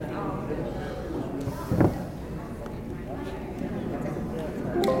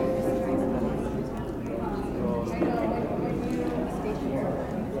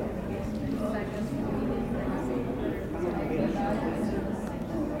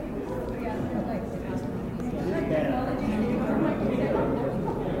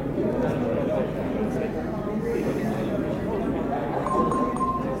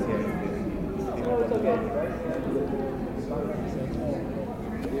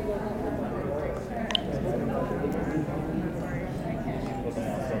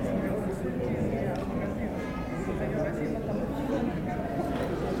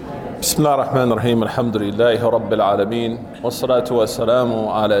بسم الله الرحمن الرحيم الحمد لله رب العالمين والصلاة والسلام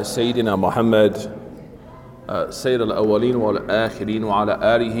على سيدنا محمد سيد الأولين والآخرين وعلى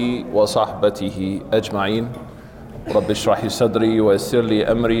آله وصحبته أجمعين رب اشرح لي صدري ويسر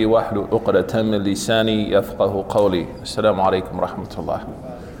لي أمري واحلل عقدة من لساني يفقه قولي. السلام عليكم ورحمة الله.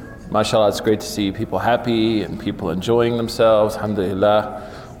 MashaAllah, it's great to see people happy and people enjoying themselves.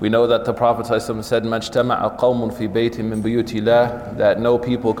 Alhamdulillah. We know that the Prophet ﷺ said, مَجْتَمَعَ قَوْمٌ فِي بَيْتٍ مِّن بُيُوتِ اللَّهِ, that no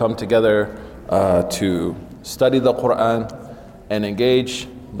people come together to study the Quran and engage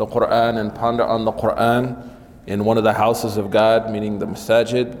the Quran and ponder on the Quran in one of the houses of God, meaning the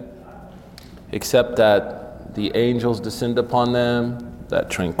masajid, except that the angels descend upon them, that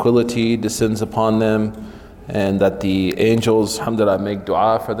tranquility descends upon them, and that the angels, alhamdulillah, make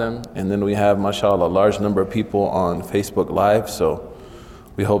dua for them. And then we have, mashallah, a large number of people on Facebook Live, so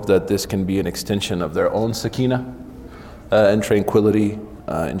we hope that this can be an extension of their own sakina and tranquility,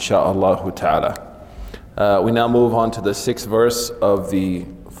 insha'Allah ta'ala. We now move on to the 6th verse of the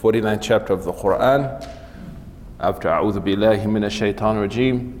 49th chapter of the Quran. After A'udhu Billahi Minash Shaitan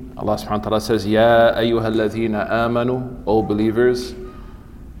Rajim, Allah subhanahu wa ta'ala says, Ya ayyuhal ladhina amanu, O believers,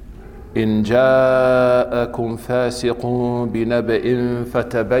 إن جاءكم فاسق بنبأ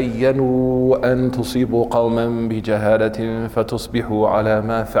فتبينوا أن تصيبوا قوما بجهالة فتصبحوا على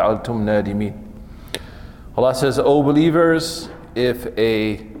ما فعلتم نادمين. Allah says, O believers, if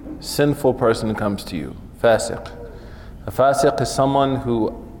a sinful person comes to you, fasiq. A fasiq is someone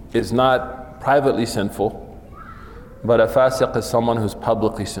who is not privately sinful, but a fasiq is someone who's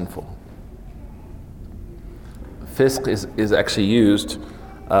publicly sinful. Fisq is actually used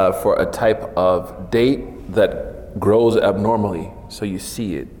for a type of date that grows abnormally. So you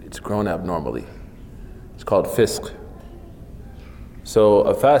see it's grown abnormally. It's called fisq. So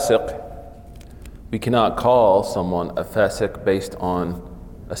a fasiq, we cannot call someone a fasiq based on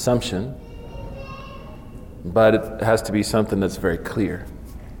assumption, but it has to be something that's very clear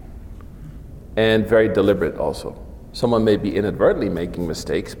and very deliberate also. Someone may be inadvertently making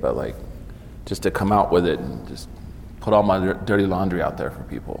mistakes, but like just to come out with it and just put all my dirty laundry out there for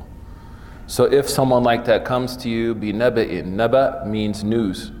people. So if someone like that comes to you, bi naba'in. Naba means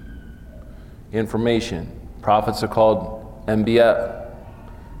news, information. Prophets are called anbiya,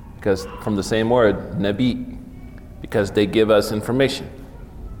 because from the same word, nabi, because they give us information.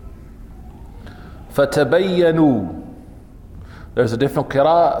 Fatabayyanu. There's a different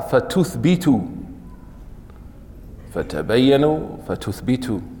qira'ah, fatuthbitu. Fatabayyanu,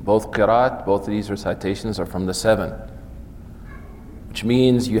 fatuthbitu. Both qira'at, both of these recitations are from the 7. Which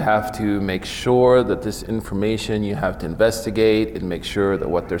means you have to make sure that this information, you have to investigate and make sure that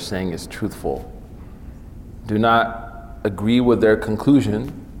what they're saying is truthful. Do not agree with their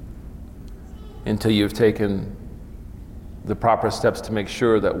conclusion until you've taken the proper steps to make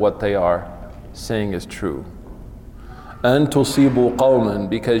sure that what they are saying is true. أَن تُصِيبُوا قَوْمًا,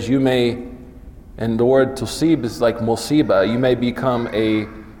 because you may, and the word tusib is like musiba, you may become a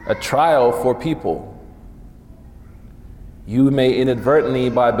trial for people. You may inadvertently,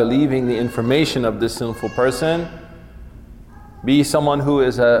 by believing the information of this sinful person, be someone who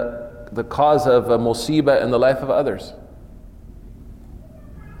is the cause of a musibah in the life of others.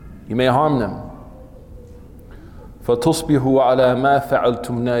 You may harm them. فَتُصْبِحُوا عَلَى مَا فَعَلْتُمْ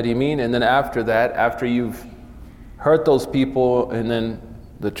نَادِمِينَ. And then after that, after you've hurt those people and then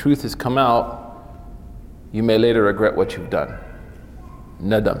the truth has come out, you may later regret what you've done.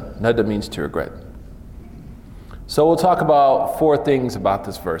 Nadam. Nadam means to regret. So we'll talk about 4 things about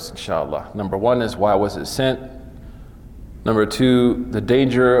this verse, inshallah. Number 1 is why was it sent? Number 2, the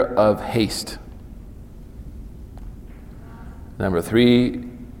danger of haste. Number 3,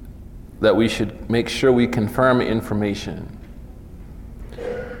 that we should make sure we confirm information.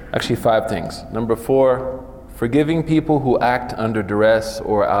 Actually 5 things. Number 4, forgiving people who act under duress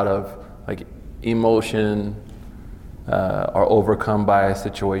or out of like emotion, are overcome by a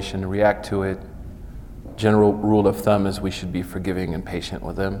situation, react to it. General rule of thumb is we should be forgiving and patient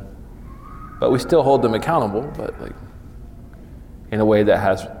with them, but we still hold them accountable, but like in a way that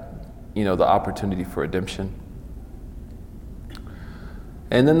has, the opportunity for redemption.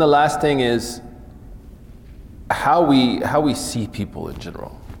 And then the last thing is how we see people in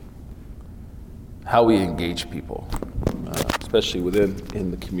general, how we engage people, especially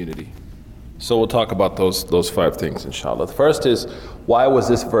in the community. So we'll talk about those 5 things, inshallah. The first is, why was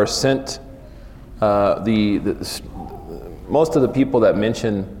this verse sent? Most of the people that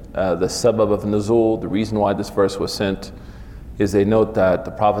mention the sabab of nuzul, the reason why this verse was sent, is they note that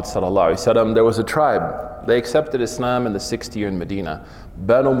the Prophet ﷺ, there was a tribe, they accepted Islam in the 6th year in Medina,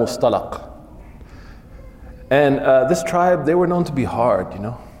 Banu Mustalaq. And this tribe, they were known to be hard,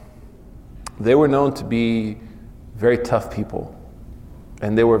 they were known to be very tough people,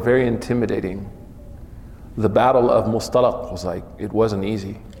 and they were very intimidating. The battle of Mustalaq it wasn't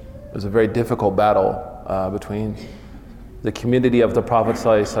easy. It was a very difficult battle between the community of the Prophet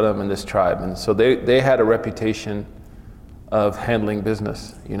ﷺ and this tribe. And so they had a reputation of handling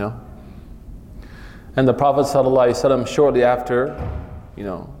business, And the Prophet ﷺ, shortly after,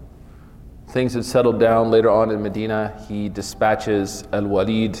 things had settled down later on in Medina, he dispatches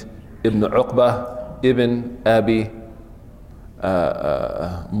Al-Walid ibn Uqbah ibn Abi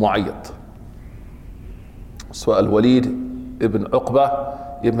Mu'ayyad. So Al-Walid ibn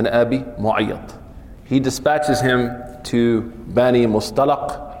Uqbah ibn Abi Mu'ayyad. He dispatches him to Bani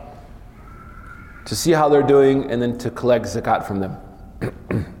Mustalaq to see how they're doing and then to collect zakat from them.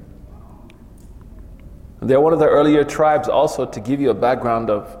 They're one of the earlier tribes also, to give you a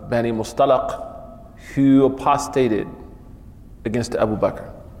background of Bani Mustalaq, who apostated against Abu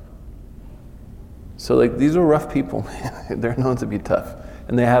Bakr. So these were rough people. They're known to be tough,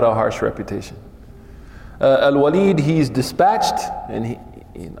 and they had a harsh reputation. Al-Walid, he's dispatched, and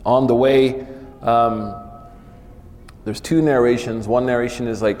on the way, there's two narrations. One narration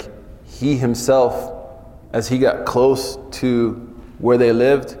is he himself, as he got close to where they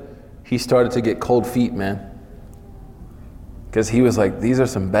lived, he started to get cold feet, man. Because he was these are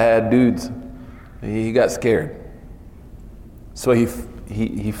some bad dudes. He got scared. So he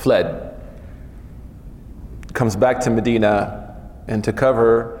fled. Comes back to Medina, and to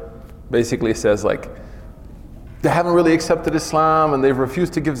cover, basically says they haven't really accepted Islam and they've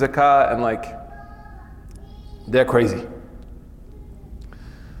refused to give zakah, and they're crazy.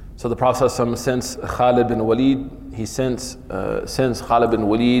 So the Prophet ﷺ sends Khalid bin Walid, he sends Khalid bin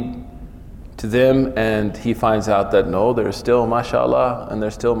Walid to them, and he finds out that no, they're still mashallah, and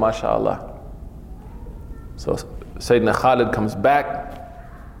they're still mashallah. So Sayyidina Khalid comes back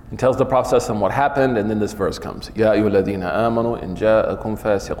and tells the Prophet ﷺ what happened, and then this verse comes. Ya ayyuhalladhina amanu in ja'akum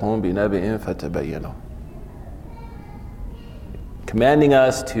fasiqun binabi'in fatabayyanu. Commanding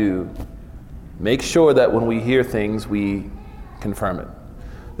us to make sure that when we hear things, we confirm it.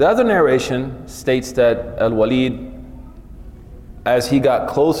 The other narration states that Al-Walid, as he got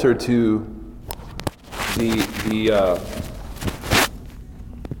closer to the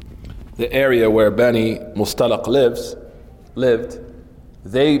area where Bani Mustalaq lived,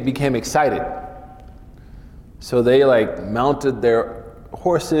 they became excited. So they mounted their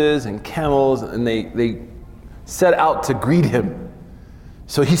horses and camels, and they set out to greet him.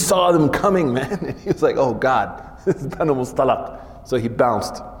 So he saw them coming, man, and he was oh God, this is Bani Mustalaq. So he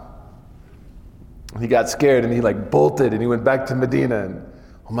bounced. He got scared, and he bolted, and he went back to Medina, and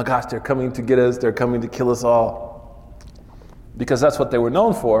oh my gosh, they're coming to get us, they're coming to kill us all. Because that's what they were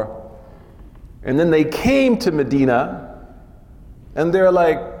known for. And then they came to Medina, and they're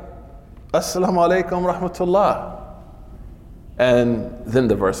Assalamu alaikum rahmatullah. And then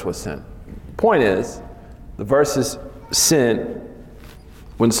the verse was sent. Point is, the verse is sent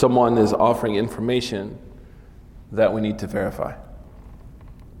when someone is offering information that we need to verify.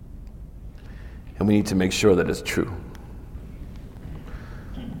 And we need to make sure that it's true.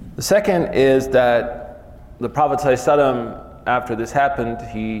 The second is that the Prophet ﷺ, after this happened,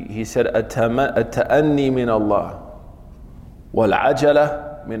 he said, At-ta'anni min Allah,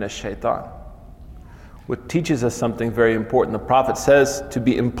 wal-ajala min ash-shaytan. Which teaches us something very important. The Prophet says to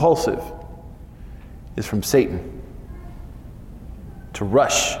be impulsive is from Satan. To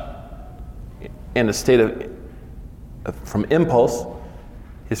rush in a state from impulse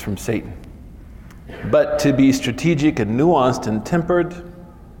is from Satan. But to be strategic and nuanced and tempered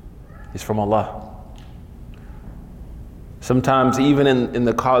is from Allah. Sometimes even in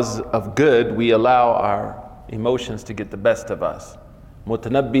the cause of good, we allow our emotions to get the best of us.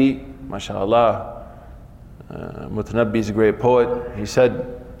 Mutanabbi, mashallah, Mutanabbi is a great poet. He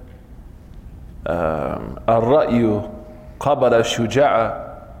said, Ar-ra'yu qabala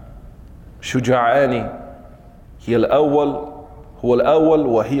shuja'ani hiya al-awwal huwa al-awwal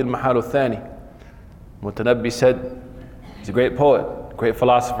wa hiya al-mahal al-thani. Mutanabbi said, he's a great poet, great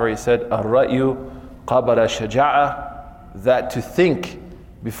philosopher. He said, Ar-ra'yu qabala shaja'a, that to think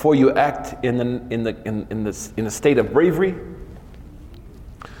before you act in a state of bravery,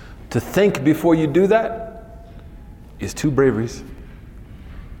 to think before you do that is two braveries.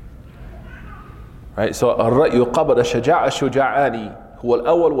 Right? So Ar-ra'yu qabala shaja'a shuja'ani huwa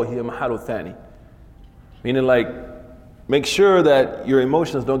al-awwal wa hiya mahal al-thani. Meaning make sure that your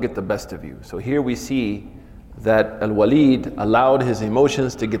emotions don't get the best of you. So here we see that Al-Walid allowed his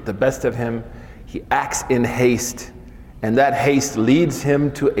emotions to get the best of him. He acts in haste, and that haste leads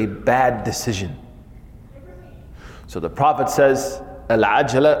him to a bad decision. So the Prophet says,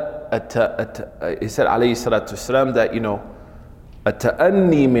 Al-ajala he said, alayhi salatu wasalam, that,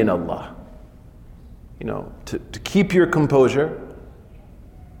 at-ta'anni min Allah. To keep your composure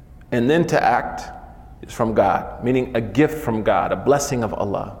and then to act is from God, meaning a gift from God, a blessing of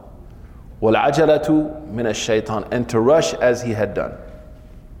Allah. وَالْعَجَلَةُ مِنَ الشَّيْطَانِ, and to rush as he had done.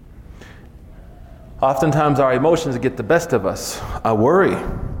 Oftentimes our emotions get the best of us. I worry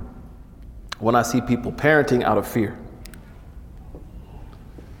when I see people parenting out of fear.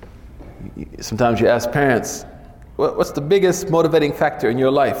 Sometimes you ask parents, what's the biggest motivating factor in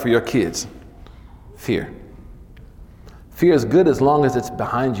your life for your kids? Fear. Fear is good as long as it's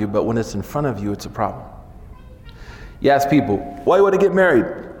behind you, but when it's in front of you, it's a problem. You ask people, why do you want to get married?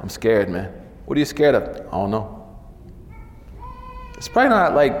 I'm scared, man. What are you scared of? I don't know. It's probably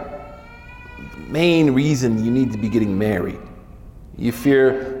not like the main reason you need to be getting married. You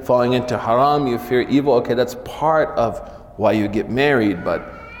fear falling into haram, you fear evil. Okay, that's part of why you get married,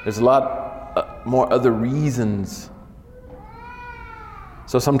 but there's a lot more other reasons.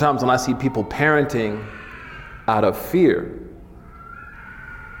 So sometimes when I see people parenting out of fear,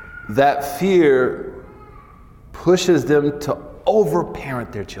 that fear pushes them to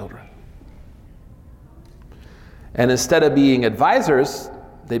overparent their children. And instead of being advisors,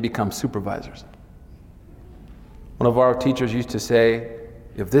 they become supervisors. One of our teachers used to say,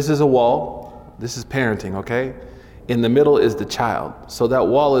 if this is a wall, this is parenting, okay? In the middle is the child. So that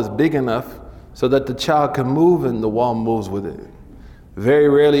wall is big enough so that the child can move and the wall moves with it. Very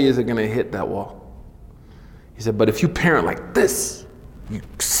rarely is it going to hit that wall. He said, but if you parent like this, you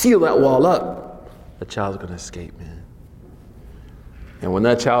seal that wall up, the child's going to escape, man. And when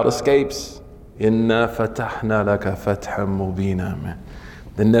that child escapes, إِنَّا فَتَحْنَا لَكَ فَتْحًا مُبِينًا, man.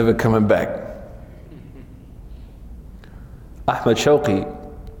 They're never coming back. Ahmad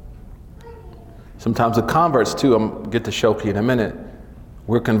Shawqi, sometimes the converts too, I'll get to Shawqi in a minute,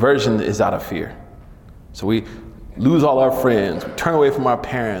 where conversion is out of fear. So we lose all our friends, we turn away from our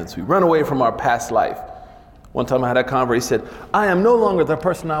parents, we run away from our past life. One time I had a convert, he said, I am no longer the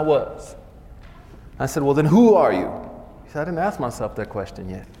person I was. I said, well then who are you? He said, I didn't ask myself that question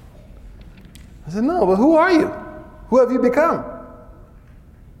yet. I said, no, but who are you? Who have you become?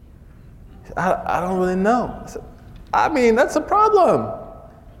 He said, I don't really know. I said, that's a problem.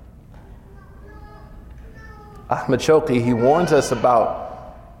 Ahmad Shawqi, he warns us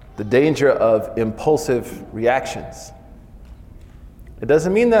about the danger of impulsive reactions. It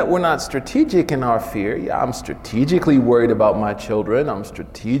doesn't mean that we're not strategic in our fear. Yeah, I'm strategically worried about my children. I'm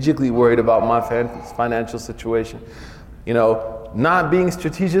strategically worried about my financial situation. Not being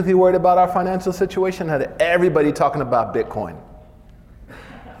strategically worried about our financial situation had everybody talking about Bitcoin.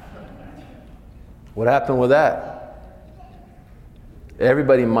 What happened with that?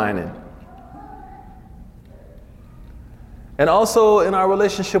 Everybody mining. And also in our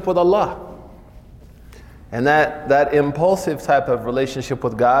relationship with Allah. And that impulsive type of relationship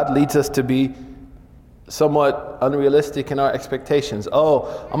with God leads us to be somewhat unrealistic in our expectations.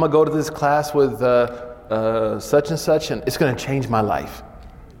 Oh, I'm going to go to this class with such and such, and it's going to change my life.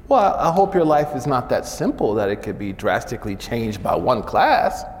 Well, I hope your life is not that simple that it could be drastically changed by one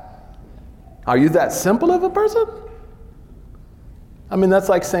class. Are you that simple of a person? That's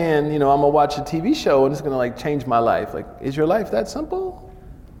like saying, I'm going to watch a TV show and it's going to change my life. Is your life that simple?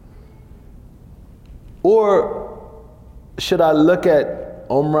 Or should I look at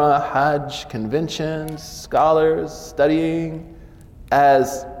Umrah, Hajj, conventions, scholars, studying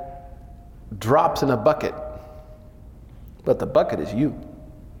as drops in a bucket? But the bucket is you.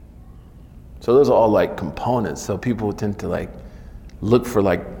 So those are all components. So people tend to look for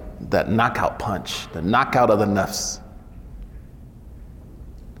that knockout punch, the knockout of the nafs.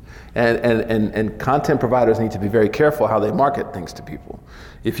 And content providers need to be very careful how they market things to people.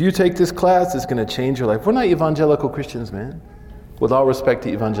 If you take this class, it's going to change your life. We're not evangelical Christians, man. With all respect to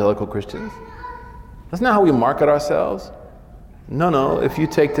evangelical Christians. That's not how we market ourselves. No. If you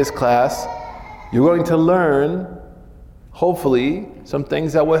take this class, you're going to learn, hopefully, some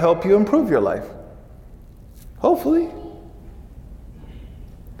things that will help you improve your life. Hopefully.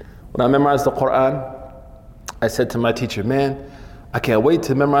 When I memorized the Quran, I said to my teacher, man, I can't wait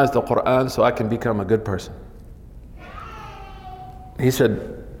to memorize the Quran so I can become a good person. He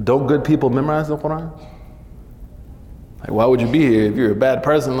said, don't good people memorize the Quran? Why would you be here if you're a bad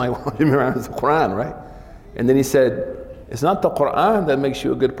person? Why would you memorize the Quran, right? And then he said, it's not the Quran that makes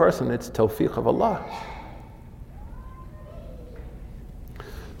you a good person, it's tawfiq of Allah.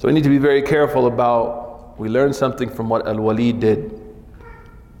 So we need to be very careful about, we learn something from what Al-Walid did,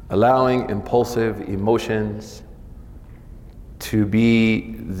 allowing impulsive emotions to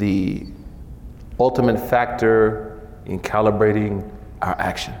be the ultimate factor in calibrating our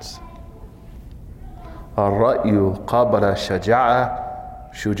actions. الرأي قابل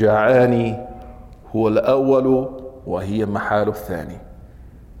شجاعة شجاعان هو الأول وهي محال الثاني.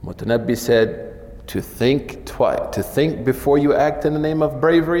 Mutanabbi said, to think before you act in the name of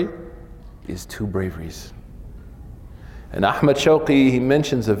bravery is two braveries. And Ahmad Shawqi, he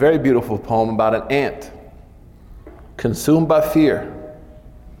mentions a very beautiful poem about an ant consumed by fear.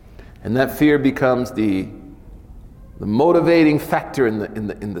 And that fear becomes the motivating factor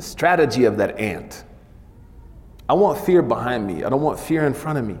in the strategy of that ant. I want fear behind me. I don't want fear in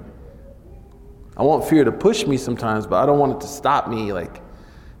front of me. I want fear to push me sometimes, but I don't want it to stop me,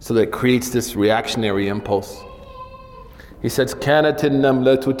 so that it creates this reactionary impulse. He says, كانت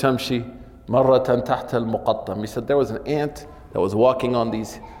النملة تمشي مرة تحت المقطم. He said there was an ant that was walking on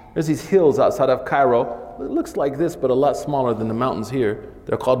there's these hills outside of Cairo. It looks like this, but a lot smaller than the mountains here.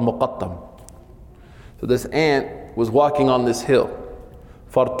 They're called Muqattam. So this ant was walking on this hill.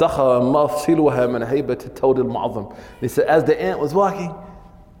 فارتخى مفصلها من هيبة التود المعظم. He said as the ant was walking,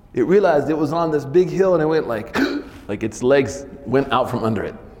 it realized it was on this big hill and it went like its legs went out from under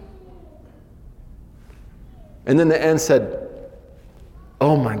it. And then the ant said,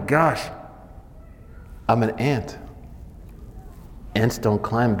 oh my gosh, I'm an ant. Ants don't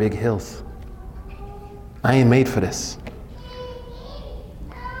climb big hills. I ain't made for this.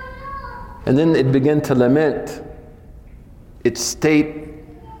 And then it began to lament its state,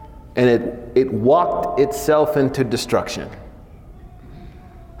 and it walked itself into destruction.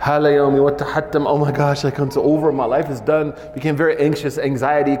 Oh my gosh, it's over, my life is done. Became very anxious,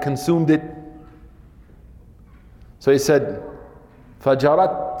 anxiety consumed it. So he said,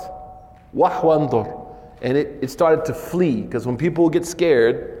 فَجَرَتْ وَحْوَنْظُرْ. And it started to flee, because when people get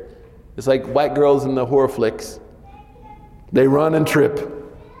scared, it's like white girls in the horror flicks. They run and trip,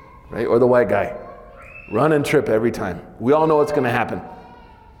 right? Or the white guy. Run and trip every time. We all know what's going to happen.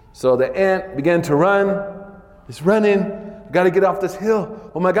 So the ant began to run. It's running. Got to get off this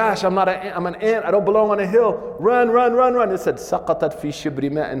hill. Oh my gosh, I'm an ant. I don't belong on a hill. Run, run, run, run. It said, سَقَطَتْ فِي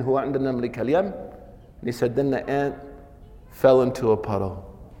شِبْرِ مَاءٍ هُوَ عِنْدَ النَّمْلِ كَالْيَمْ. And he said, then the ant fell into a puddle.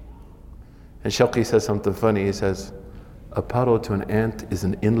 And Shawqi says something funny. He says, a puddle to an ant is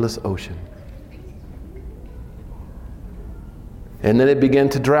an endless ocean. And then it began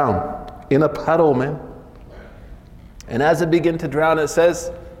to drown in a puddle, man. And as it began to drown, it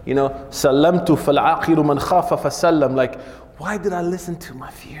says, سَلَّمْتُ فَالْعَاقِلُ مَنْ خَافَ فَسَلَّمْ. Like, why did I listen to my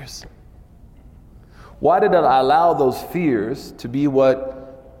fears? Why did I allow those fears to be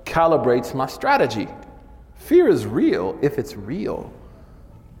what calibrates my strategy? Fear is real if it's real.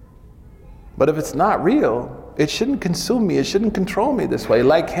 But if it's not real, it shouldn't consume me. It shouldn't control me this way.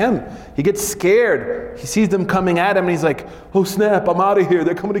 Like him, he gets scared. He sees them coming at him and he's like, oh snap, I'm out of here.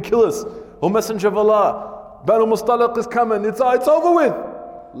 They're coming to kill us. Oh Messenger of Allah, Banu Mustaliq is coming. It's over with.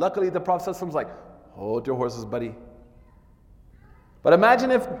 Luckily, the Prophet ﷺ was like, hold your horses, buddy. But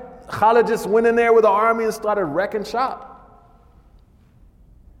imagine if Khalid just went in there with an army and started wrecking shop.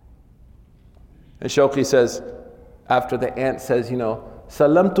 And Shawqi says, after the ant says,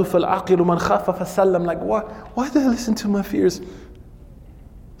 سَلَّمْتُ فَالْعَقِلُ مَنْ خَافَ فَسَلَّمْ. Like, why did I listen to my fears?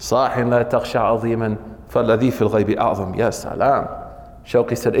 صَاحٍ لَا تَخْشَى عَظِيمًا فَالَّذِي فِي الْغَيْبِ أَعْظَمْ. Ya salam.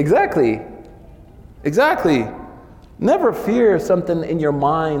 Shawqi said, exactly. Never fear something in your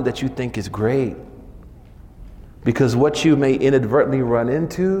mind that you think is great. Because what you may inadvertently run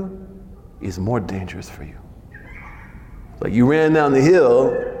into is more dangerous for you. Like you ran down the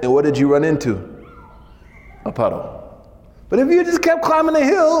hill, and what did you run into? A puddle. But if you just kept climbing the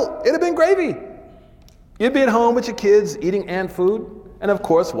hill, it'd have been gravy. You'd be at home with your kids eating ant food, and of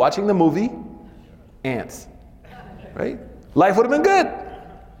course watching the movie Ants. Right? Life would have been good.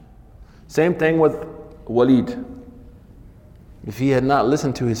 Same thing with Walid. If he had not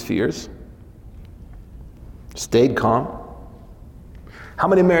listened to his fears, stayed calm. How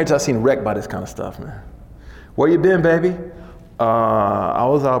many marriages I've seen wrecked by this kind of stuff, man? Where you been, baby? I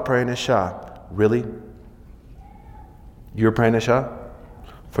was out praying Isha. Really? You were praying Isha?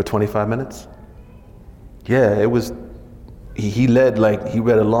 For 25 minutes? Yeah, it was, he read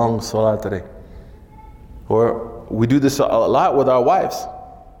a long salah today. Or we do this a lot with our wives.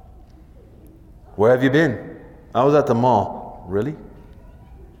 Where have you been? I was at the mall. Really?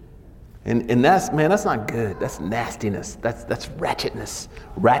 And that's not good. That's nastiness. That's ratchetness.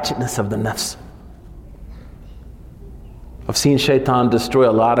 Ratchetness of the nafs. I've seen shaitan destroy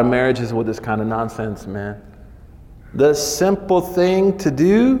a lot of marriages with this kind of nonsense, man. The simple thing to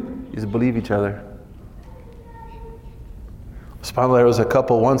do is believe each other. SubhanAllah, there was a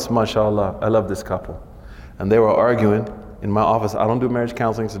couple once, mashallah. I love this couple. And they were arguing in my office. I don't do marriage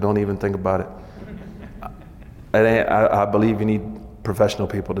counseling, so don't even think about it. I believe you need professional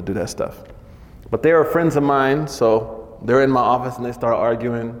people to do that stuff. But they were friends of mine, so they're in my office and they start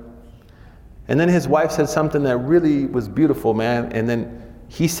arguing. And then his wife said something that really was beautiful, man. And then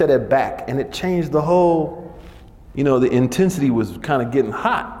he said it back, and it changed the whole, the intensity was kind of getting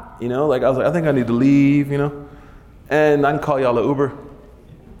hot, like I was like, I think I need to leave, and I can call y'all an Uber.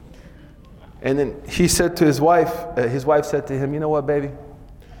 And then he said to his wife said to him, you know what, baby?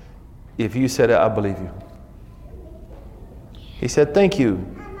 If you said it, I believe you. He said, thank you.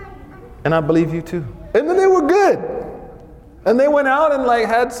 And I believe you too. And then they were good. And they went out and like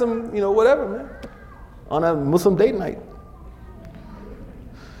had some, whatever, man, on a Muslim date night.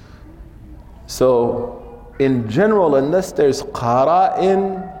 So in general, unless there's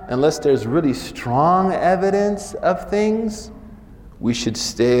qara'in, unless there's really strong evidence of things, we should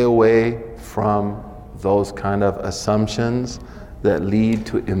stay away from those kind of assumptions that lead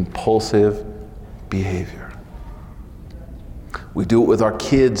to impulsive behavior. We do it with our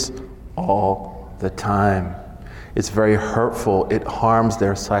kids all the time. It's very hurtful. It harms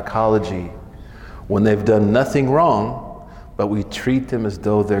their psychology when they've done nothing wrong, but we treat them as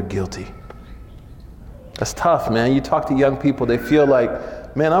though they're guilty. That's tough, man. You talk to young people, they feel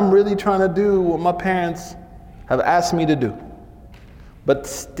like, man, I'm really trying to do what my parents have asked me to do. But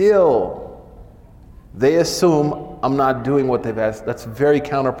still, they assume I'm not doing what they've asked. That's very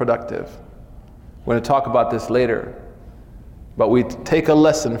counterproductive. We're going to talk about this later. But we take a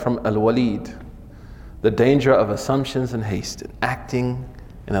lesson from Al-Walid. The danger of assumptions and haste, and acting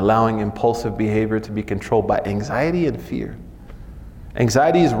and allowing impulsive behavior to be controlled by anxiety and fear.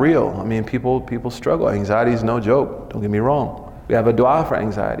 Anxiety is real. I mean, people struggle. Anxiety is no joke. Don't get me wrong. We have a dua for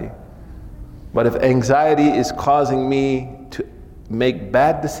anxiety. But if anxiety is causing me to make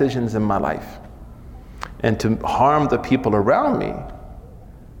bad decisions in my life and to harm the people around me,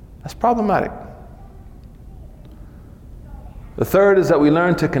 that's problematic. The third is that we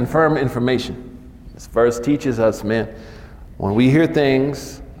learn to confirm information. This verse teaches us, man, when we hear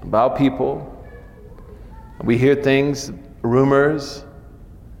things about people, we hear things, rumors,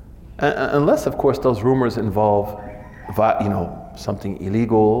 unless of course those rumors involve, something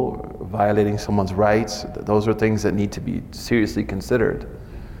illegal, violating someone's rights. Those are things that need to be seriously considered.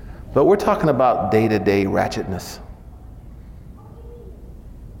 But we're talking about day-to-day ratchetness.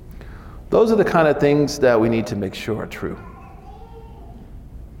 Those are the kind of things that we need to make sure are true.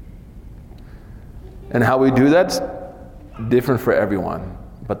 And how we do that's different for everyone,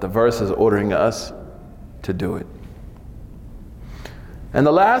 but the verse is ordering us to do it. And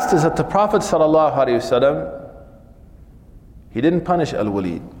the last is that the Prophet ﷺ, he didn't punish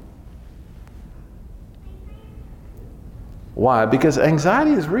Al-Walid. Why? Because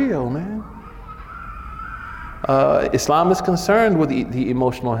anxiety is real, man. Islam is concerned with the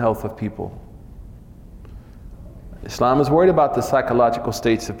emotional health of people. Islam is worried about the psychological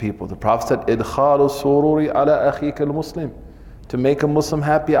states of people. The Prophet said, "Idkhalu sururi ala akhika al-Muslim." To make a Muslim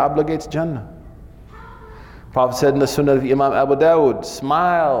happy obligates Jannah. The Prophet said in the Sunnah of Imam Abu Dawud,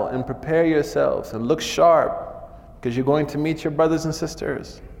 smile and prepare yourselves and look sharp because you're going to meet your brothers and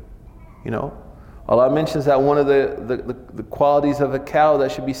sisters. Allah mentions that one of the qualities of a cow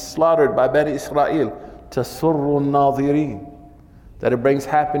that should be slaughtered by Bani Israel, tasurru an-nadhirin, that it brings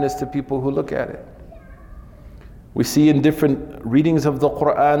happiness to people who look at it. We see in different readings of the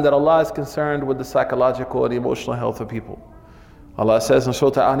Quran that Allah is concerned with the psychological and emotional health of people. Allah says in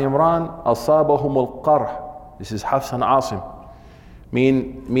Surah Al-Imran, أَصَابَهُمُ الْقَرْحِ. This is Hafs and Asim.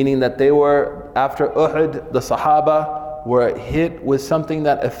 Meaning that they were, after Uhud, the Sahaba were hit with something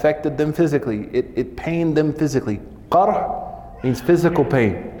that affected them physically. It pained them physically. Qarh means physical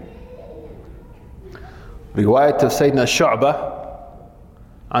pain. Riwayat of Sayyidina Shu'bah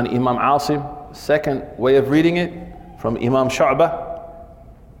on Imam Asim. Second way of reading it from Imam Shu'bah,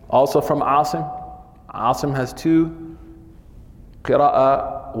 also from Asim. Asim has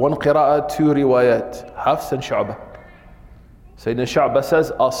one qira'ah, two riwayat, Hafs and Shu'bah. Sayyidina Shu'bah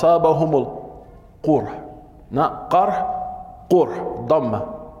says, أَصَابَهُمُ الْقُرْحِ, not qarh, qurh, dhamma.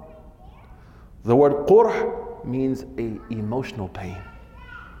 The word qurh means a emotional pain.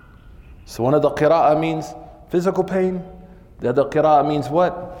 So one of the qira'ah means physical pain, the other qira'ah means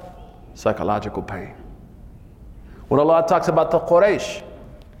what? Psychological pain. When Allah talks about the Quraysh,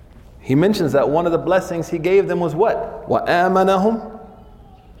 He mentions that one of the blessings He gave them was what? وَآمَنَهُمْ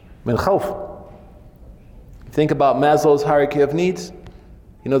مِنْ خَوْفٍ. Think about Maslow's hierarchy of needs.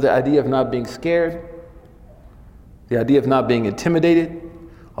 The idea of not being scared, the idea of not being intimidated.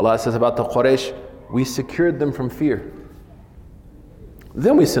 Allah says about the Quraysh, we secured them from fear.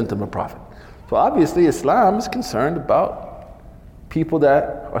 Then we sent them a prophet. So obviously Islam is concerned about people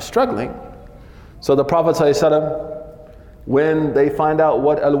that are struggling. So the Prophet ﷺ when they find out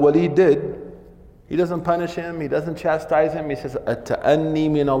what Al-Walid did, he doesn't punish him, he doesn't chastise him. He says, "At-ta'anni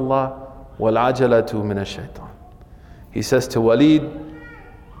min Allah wal-ajalatu min ash-shaytan." He says to Walid,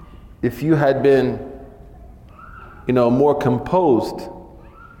 if you had been, more composed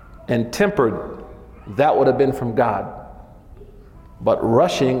and tempered, that would have been from God. But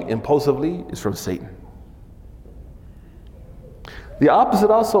rushing impulsively is from Satan. The opposite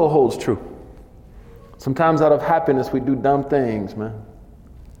also holds true. Sometimes out of happiness we do dumb things, man.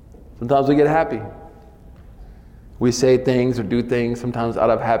 Sometimes we get happy. We say things or do things sometimes out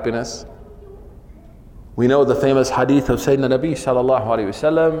of happiness. We know the famous hadith of Sayyidina Nabi sallallahu alayhi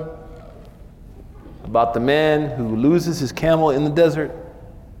wasallam about the man who loses his camel in the desert,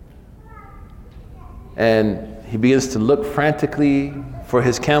 and he begins to look frantically for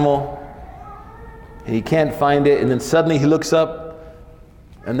his camel and he can't find it, and then suddenly he looks up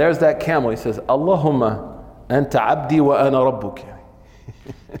and there's that camel. He says, "Allahumma anta abdi wa ana rabbuk."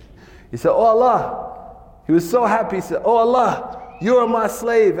 He said, "Oh Allah." He was so happy. He said, "Oh Allah, you are my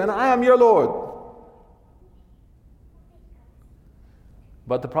slave and I am your Lord."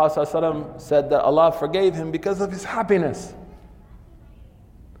 But the Prophet ﷺ said that Allah forgave him because of his happiness.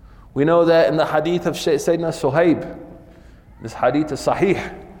 We know that in the hadith of Sayyidina Suhaib, this hadith is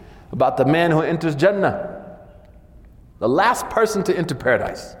sahih, about the man who enters Jannah, the last person to enter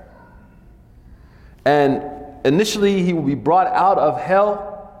paradise. And initially he will be brought out of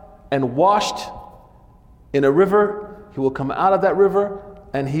hell and washed in a river. He will come out of that river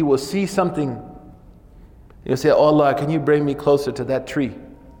and he will see something. He'll say, "Oh Allah, can you bring me closer to that tree?"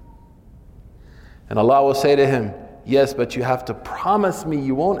 And Allah will say to him, "Yes, but you have to promise me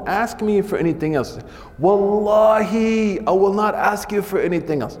you won't ask me for anything else." "Wallahi, I will not ask you for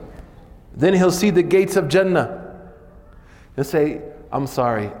anything else." Then he'll see the gates of Jannah. He'll say, "I'm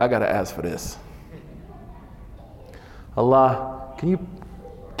sorry, I gotta ask for this. Allah, can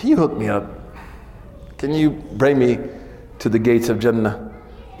you hook me up? Can you bring me to the gates of Jannah?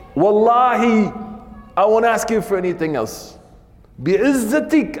 Wallahi, I won't ask you for anything else.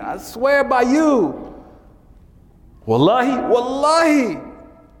 Bi'izzatik, I swear by you. Wallahi, wallahi."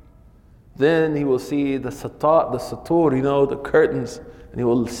 Then he will see the satur, the curtains, and he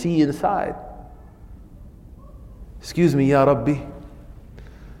will see inside. "Excuse me, Ya Rabbi.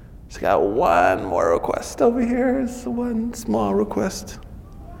 He's got one more request over here. It's one small request.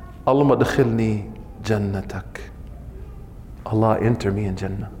 Allahumma dakhilni jannatak. Allah, enter me in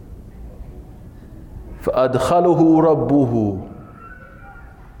Jannah. فَأَدْخَلُهُ رَبُّهُ."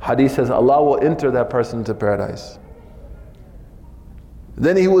 Hadith says Allah will enter that person into paradise.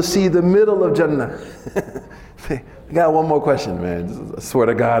 Then he will see the middle of Jannah. I got one more question, man. I swear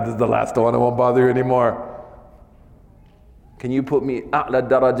to God, this is the last one. I won't bother you anymore. Can you put me a'la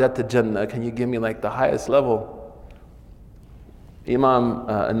darajat Jannah? Can you give me like the highest level? Imam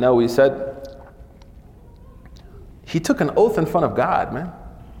An-Nawawi said, he took an oath in front of God, man.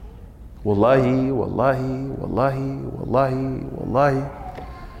 Wallahi, wallahi, wallahi, wallahi, wallahi.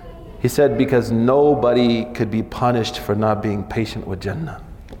 He said, because nobody could be punished for not being patient with Jannah.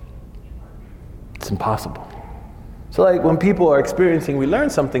 It's impossible. So like when people are experiencing, we learn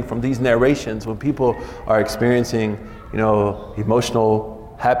something from these narrations, when people are experiencing,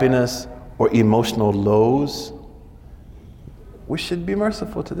 emotional happiness or emotional lows, we should be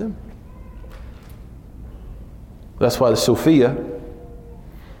merciful to them. That's why the Sufiya,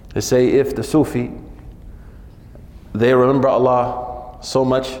 they say if the Sufi, they remember Allah so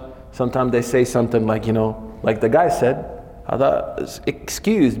much, sometimes they say something like, like the guy said, I thought it's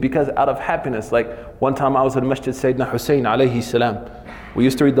excused because out of happiness. Like one time I was in Masjid Sayyidina Hussein alayhi salam. We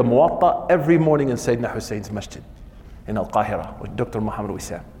used to read the Muwatta every morning in Sayyidina Hussein's Masjid in Al-Qahira with Dr. Muhammad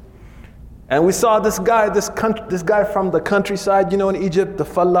Wissam. And we saw this guy from the countryside, in Egypt, the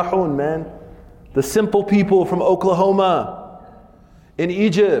Fallahun, man. The simple people from Oklahoma. In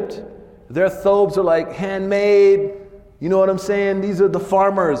Egypt, their thobes are like handmade. You know what I'm saying? These are the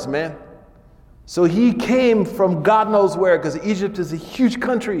farmers, man. So he came from God knows where, because Egypt is a huge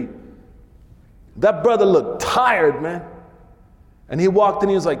country. That brother looked tired, man. And he walked in,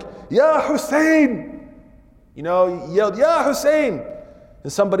 he was like, "Ya Hussein!" He yelled, "Ya Hussein!"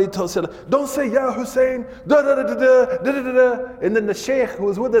 And somebody said, "Don't say Ya Hussein, da da da da da da da da." And then the sheikh who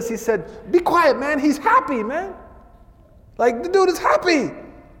was with us, he said, "Be quiet, man, he's happy, man. Like the dude is happy."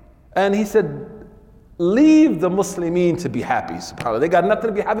 And he said, "Leave the Muslimin to be happy, subhanAllah. They got nothing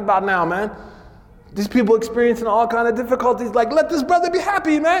to be happy about now, man. These people experiencing all kind of difficulties, like let this brother be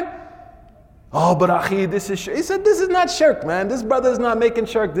happy, man." "Oh, but akhi, this is shirk." He said, "This is not shirk, man. This brother is not making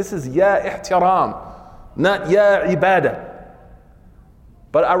shirk. This is ya ihtiram, not ya ibadah."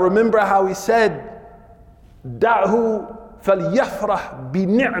 But I remember how he said, "Da'hu فَلْيَفْرَحْ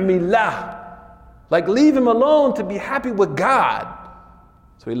بِنِعْمِ اللَّهِ. Like, leave him alone to be happy with God.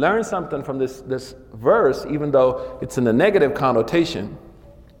 So we learn something from this verse, even though it's in a negative connotation.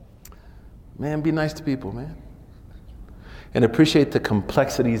 Man, be nice to people, man. And appreciate the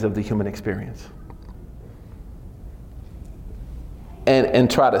complexities of the human experience. And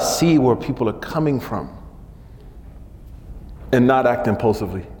try to see where people are coming from. And not act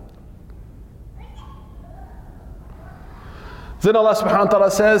impulsively. Then Allah subhanahu wa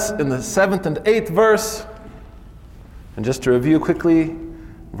ta'ala says in the 7th and 8th verse, and just to review quickly,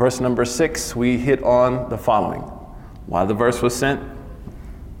 verse number 6, we hit on the following. Why the verse was sent,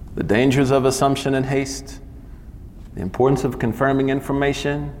 the dangers of assumption and haste, the importance of confirming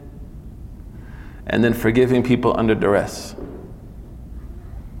information, and then forgiving people under duress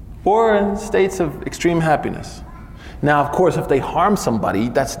or in states of extreme happiness. Now, of course, if they harm somebody,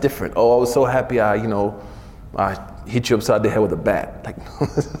 that's different. Oh, I was so happy I hit you upside the head with a bat. Like,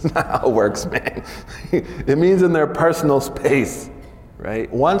 that's not how it works, man. It means in their personal space,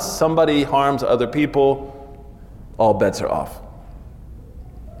 right? Once somebody harms other people, all bets are off.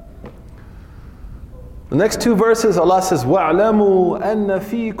 The next 2 verses, Allah says, وَاعْلَمُوا أَنَّ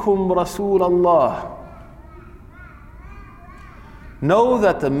فِيكُمْ رَسُولَ اللَّهِ. Know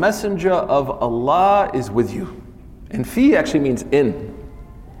that the messenger of Allah is with you. And fi actually means in.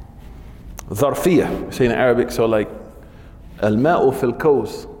 Zarfiyah, say in Arabic, so like al-ma'u fil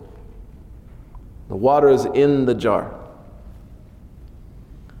kaws. The water is in the jar.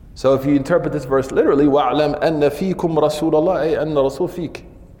 So if you interpret this verse literally, وَاعْلَمْ أَنَّ فِيكُمْ رَسُولَ اللَّهِ أَيْ أَنَّ رَسُولَ فِيكَ.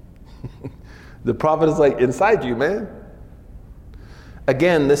 The Prophet is like inside you, man.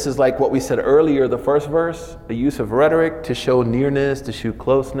 Again, this is like what we said earlier, the first verse, the use of rhetoric to show nearness, to show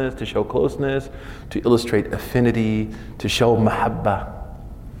closeness, to illustrate affinity, to show mahabba,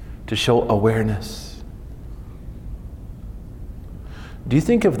 to show awareness. Do you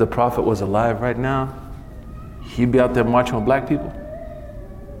think if the Prophet was alive right now, he'd be out there marching with black people?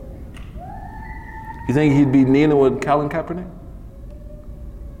 You think he'd be kneeling with Colin Kaepernick?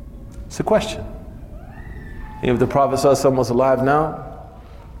 It's a question. And if the Prophet ﷺ was alive now,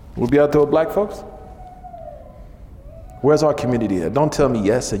 we'll be out there with black folks? Where's our community at? Don't tell me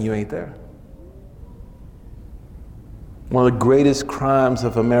yes and you ain't there. One of the greatest crimes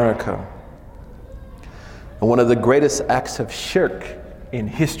of America and one of the greatest acts of shirk in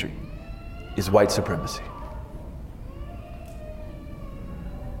history is white supremacy.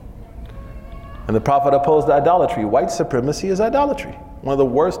 And the Prophet opposed idolatry. White supremacy is idolatry. One of the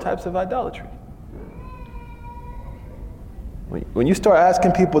worst types of idolatry. When you start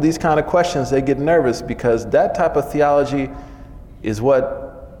asking people these kind of questions, they get nervous because that type of theology is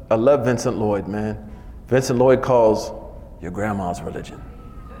what I love Vincent Lloyd, man. Vincent Lloyd calls your grandma's religion.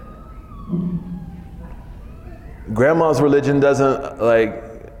 Grandma's religion doesn't like,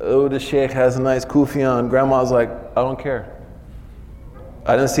 oh, the sheikh has a nice kufi on. Grandma's like, I don't care.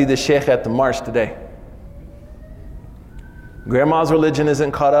 I didn't see the sheikh at the march today. Grandma's religion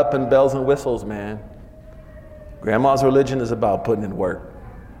isn't caught up in bells and whistles, man. Grandma's religion is about putting in work,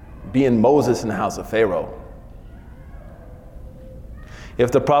 being Moses in the house of Pharaoh.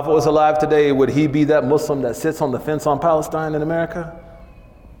 If the Prophet was alive today, would he be that Muslim that sits on the fence on Palestine in America?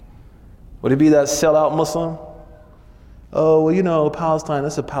 Would he be that sellout Muslim? Oh, well, Palestine,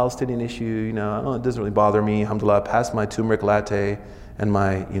 that's a Palestinian issue. It doesn't really bother me. Alhamdulillah, I passed my turmeric latte and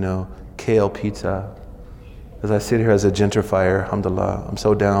my, kale pizza. As I sit here as a gentrifier, alhamdulillah, I'm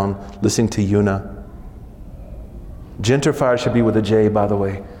so down listening to Yuna. Gentrifier should be with a J, by the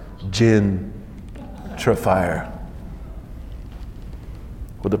way. Gentrifier.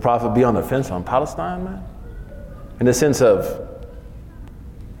 Would the Prophet be on the fence on Palestine, man? In the sense of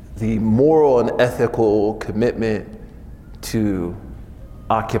the moral and ethical commitment to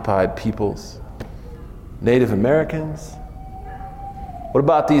occupied peoples, Native Americans. What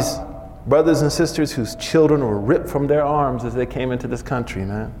about these brothers and sisters whose children were ripped from their arms as they came into this country,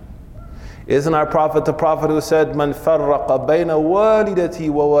 man? Isn't our Prophet the Prophet who said, "Man farraqa bayna walidati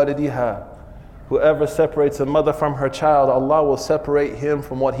wa walidiha"? Whoever separates a mother from her child, Allah will separate him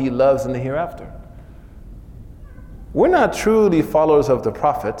from what he loves in the hereafter. We're not truly followers of the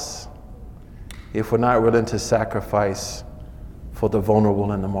prophets if we're not willing to sacrifice for the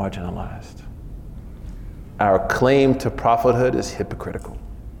vulnerable and the marginalized. Our claim to prophethood is hypocritical.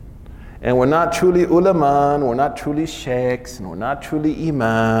 And we're not truly ulama, and we're not truly sheikhs, and we're not truly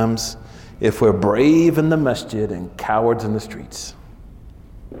imams if we're brave in the masjid and cowards in the streets.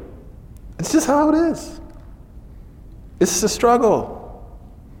 It's just how it is. It's a struggle.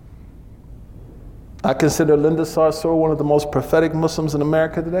 I consider Linda Sarsour one of the most prophetic Muslims in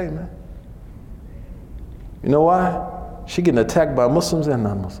America today, man. You know why? She getting attacked by Muslims and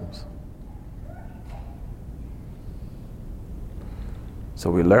non-Muslims. So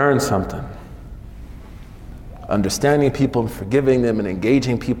we learn something. Understanding people and forgiving them and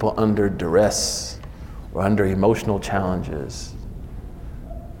engaging people under duress or under emotional challenges.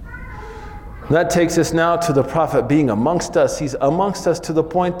 That takes us now to the Prophet being amongst us. He's amongst us to the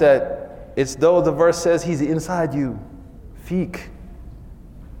point that it's though the verse says he's inside you. Feek.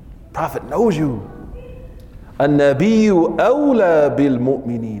 Prophet knows you. An-nabiyyu awla bil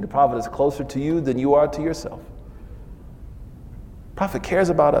mu'mineen. The Prophet is closer to you than you are to yourself. Prophet cares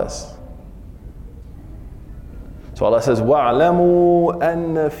about us. So Allah says, وَاعْلَمُوا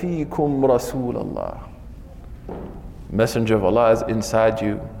أَنَّ فِيكُمْ رَسُولَ اللَّهِ. Messenger of Allah is inside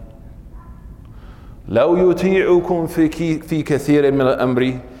you. لَوْ يُطِيعُكُمْ فِي كَثِيرٍ مِنَ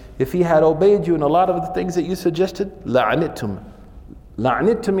الْأَمْرِ. If he had obeyed you in a lot of the things that you suggested, لَعْنِتْتُمْ.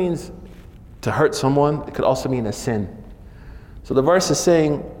 لَعْنِتْتُ means to hurt someone. It could also mean a sin. So the verse is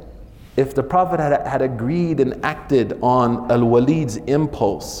saying, if the Prophet had agreed and acted on Al-Walid's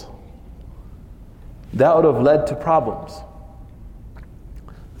impulse, that would have led to problems.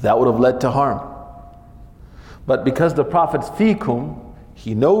 That would have led to harm. But because the Prophet's fikum,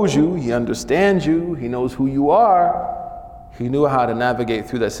 he knows you, he understands you, he knows who you are, he knew how to navigate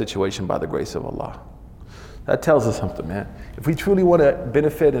through that situation by the grace of Allah. That tells us something, man. If we truly want to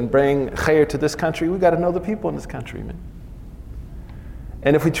benefit and bring khair to this country, we got to know the people in this country, man.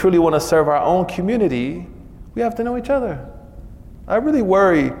 And if we truly want to serve our own community, we have to know each other. I really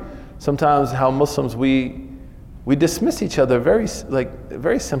worry sometimes how Muslims, we dismiss each other very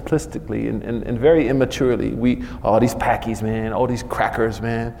simplistically and very immaturely. All these Pakis, man, all these crackers,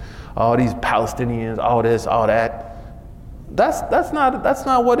 man, all these Palestinians, all this, all that. That's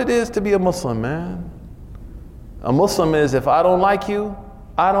not what it is to be a Muslim, man. A Muslim is, if I don't like you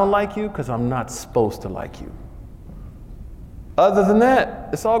because I'm not supposed to like you. Other than that,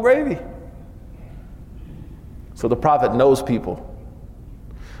 it's all gravy. So the Prophet knows people.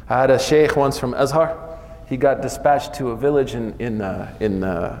 I had a sheikh once from Azhar. He got dispatched to a village in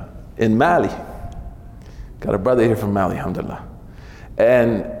Mali. Got a brother here from Mali, alhamdulillah.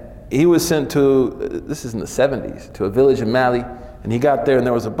 And he was sent to, this is in the 70s, to a village in Mali. And he got there and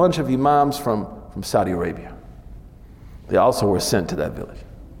there was a bunch of imams from Saudi Arabia. They also were sent to that village.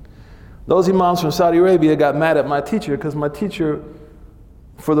 Those imams from Saudi Arabia got mad at my teacher because my teacher,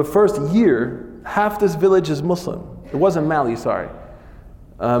 for the first year, half this village is Muslim. It wasn't Mali, sorry.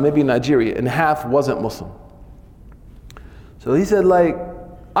 Maybe Nigeria, and half wasn't Muslim. So he said,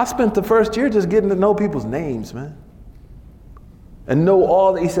 I spent the first year just getting to know people's names, man. And know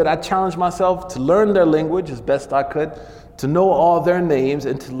all, he said, I challenged myself to learn their language as best I could, to know all their names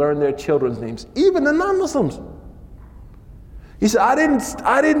and to learn their children's names, even the non-Muslims. He said,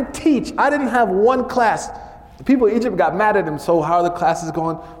 I didn't teach. I didn't have one class. The people in Egypt got mad at him. So how are the classes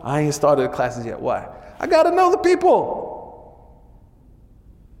going? I ain't started the classes yet. Why? I got to know the people.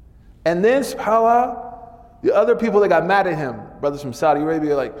 And then, subhanAllah, the other people that got mad at him, brothers from Saudi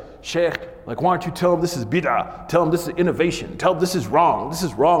Arabia, like, Sheikh, why don't you tell them this is bid'ah? Tell them this is innovation. Tell them this is wrong. This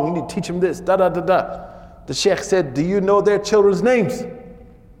is wrong. You need to teach them this. The Sheikh said, do you know their children's names?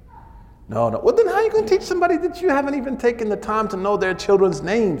 No. Well, then how are you going to teach somebody that you haven't even taken the time to know their children's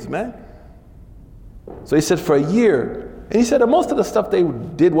names, man? So he said for a year, and he said that most of the stuff they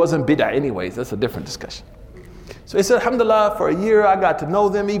did wasn't bid'ah anyways. That's a different discussion. So he said, alhamdulillah, for a year I got to know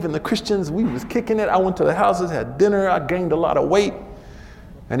them, even the Christians, we was kicking it. I went to the houses, had dinner, I gained a lot of weight.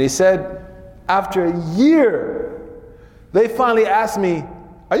 And he said, after a year, they finally asked me,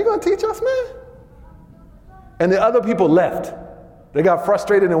 are you going to teach us, man? And the other people left. They got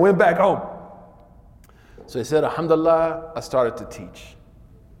frustrated and went back home. So he said, alhamdulillah, I started to teach.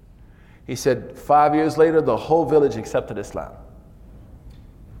 He said, 5 years later, the whole village accepted Islam.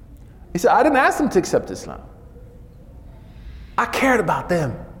 He said, I didn't ask them to accept Islam. I cared about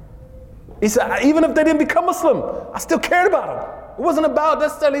them. He said, even if they didn't become Muslim, I still cared about them. It wasn't about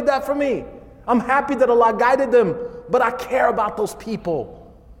necessarily that for me. I'm happy that Allah guided them, but I care about those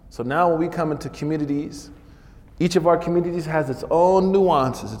people. So now when we come into communities, each of our communities has its own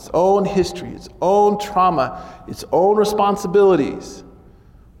nuances, its own history, its own trauma, its own responsibilities.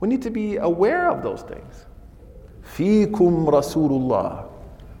 We need to be aware of those things. Feekum Rasulullah.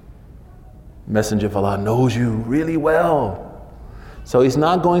 Messenger of Allah knows you really well. So he's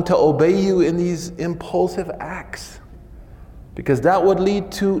not going to obey you in these impulsive acts, because that would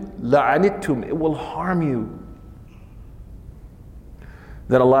lead to la'anittum, it will harm you.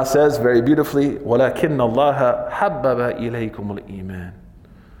 Then Allah says very beautifully, وَلَكِنَّ اللَّهَ حَبَّبَ إِلَيْكُمُ الْإِيمَانِ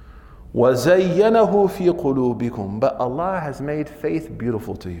وَزَيَّنَهُ فِي قُلُوبِكُمْ. But Allah has made faith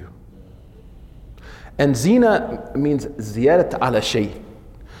beautiful to you. And zina means ziyarat ala shay.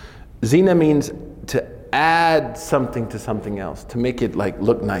 Zina means to add something to something else, to make it like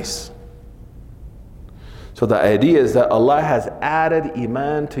look nice. So the idea is that Allah has added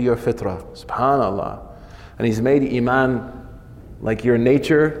iman to your fitrah, subhanallah. And He's made iman like your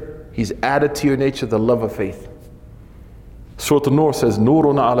nature. He's added to your nature the love of faith. Surah An-Nur says,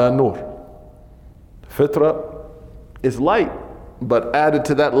 Nurun ala nur. Fitrah is light, but added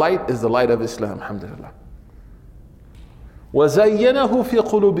to that light is the light of Islam, alhamdulillah. وَزَيَّنَهُ فِي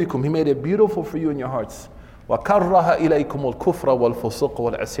قُلُوبِكُمْ. He made it beautiful for you in your hearts. وَكَرَّهَ إِلَيْكُمُ الْكُفْرَ وَالْفُسُوقَ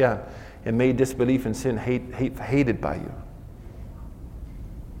وَالْعِصْيَانَ. And made disbelief and sin hated by you.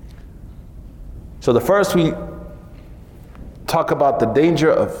 So the first we talk about the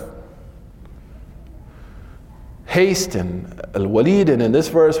danger of haste and al-walid, and in this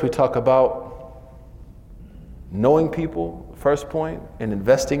verse we talk about knowing people, first point, and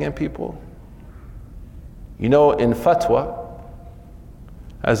investing in people. You know, in fatwa,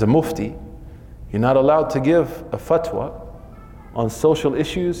 as a mufti, you're not allowed to give a fatwa on social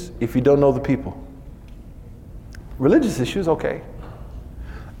issues if you don't know the people. Religious issues, okay.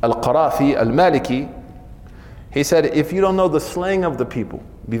 Al-Qarafi, Al-Maliki, he said, if you don't know the slang of the people,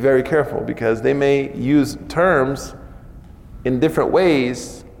 be very careful, because they may use terms in different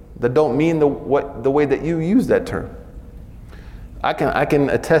ways that don't mean the way that you use that term. I can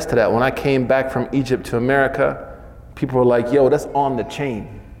attest to that. When I came back from Egypt to America, people were like, yo, that's on the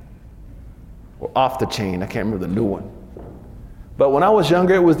chain. Or off the chain, I can't remember the new one. But when I was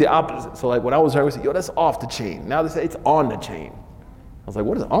younger, it was the opposite. So like when I was younger, we said, yo, that's off the chain. Now they say it's on the chain. I was like,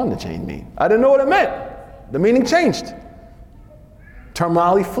 what does on the chain mean? I didn't know what it meant. The meaning changed.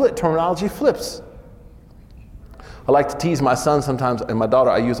 Terminology flips. I like to tease my son sometimes, and my daughter,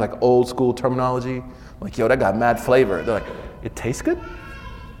 I use like old school terminology. Like, yo, that got mad flavor. They're like, it tastes good?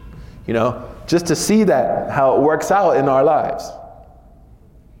 You know, just to see that, how it works out in our lives.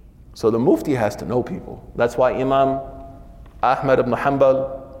 So the mufti has to know people. That's why Imam Ahmad ibn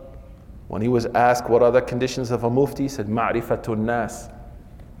Hanbal, when he was asked what are the conditions of a mufti, he said, ma'rifatun nas.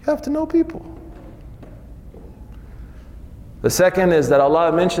 You have to know people. The second is that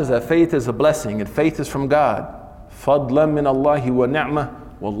Allah mentions that faith is a blessing and faith is from God. فَضْلًا مِّنَ اللَّهِ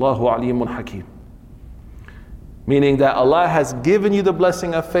وَنِعْمَةً وَاللَّهُ عَلِيمٌ حَكِيمٌ. Meaning that Allah has given you the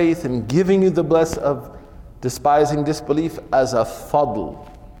blessing of faith and giving you the blessing of despising disbelief as a fadl.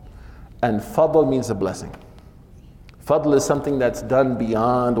 And fadl means a blessing. Fadl is something that's done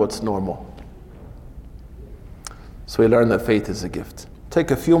beyond what's normal. So we learn that faith is a gift.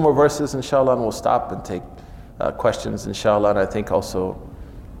 Take a few more verses, inshallah, and we'll stop and take questions, inshallah. And I think also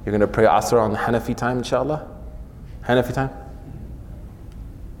you're going to pray Asr on Hanafi time, inshallah. Hanafi time?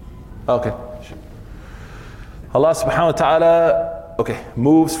 Okay. Allah subhanahu wa ta'ala,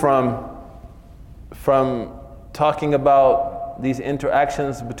 moves from talking about these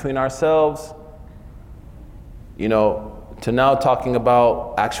interactions between ourselves, to now talking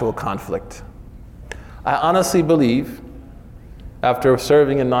about actual conflict. I honestly believe, after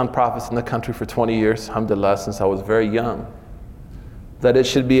serving in nonprofits in the country for 20 years, alhamdulillah, since I was very young, that it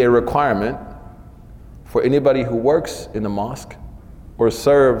should be a requirement for anybody who works in the mosque or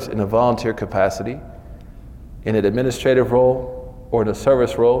serves in a volunteer capacity, in an administrative role or in a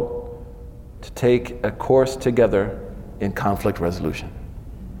service role, to take a course together in conflict resolution.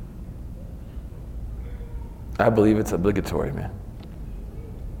 I believe it's obligatory, man.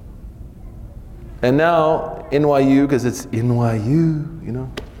 And now NYU, because it's NYU,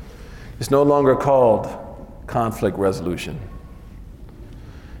 it's no longer called conflict resolution.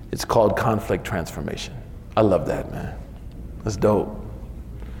 It's called conflict transformation. I love that, man. That's dope.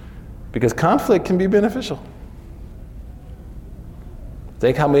 Because conflict can be beneficial.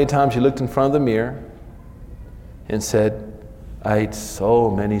 Think how many times you looked in front of the mirror and said, I ate so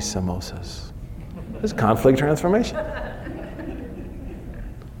many samosas. It's conflict transformation.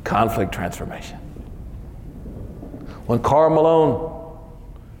 Conflict transformation. When Karl Malone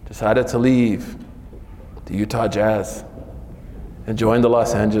decided to leave the Utah Jazz and join the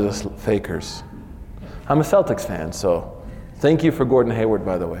Los Angeles Lakers, I'm a Celtics fan, so thank you for Gordon Hayward,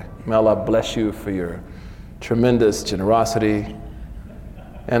 by the way. May Allah bless you for your tremendous generosity.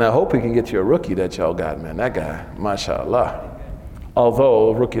 And I hope we can get you a rookie that y'all got, man. That guy, mashallah.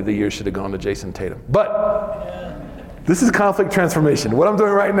 Although Rookie of the Year should have gone to Jason Tatum. But this is conflict transformation. What I'm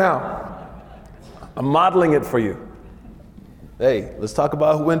doing right now, I'm modeling it for you. Hey, let's talk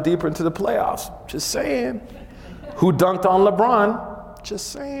about who went deeper into the playoffs. Just saying. Who dunked on LeBron.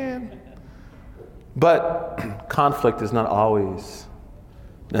 Just saying. But conflict is not always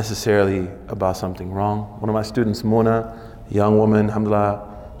necessarily about something wrong. One of my students, Mona, a young woman, alhamdulillah,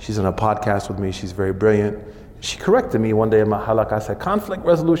 She's on a podcast with me. She's very brilliant. She corrected me one day in my halaq. I said, conflict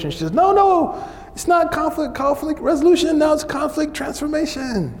resolution. She says, no, it's not conflict resolution. Now it's conflict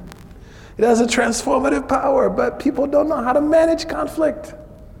transformation. It has a transformative power, but people don't know how to manage conflict.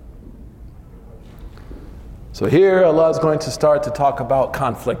 So here Allah is going to start to talk about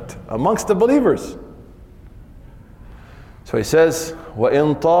conflict amongst the believers. So He says,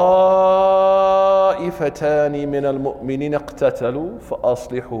 وَإِن طَائِفَتَانِ مِنَ الْمُؤْمِنِينَ اقْتَتَلُوا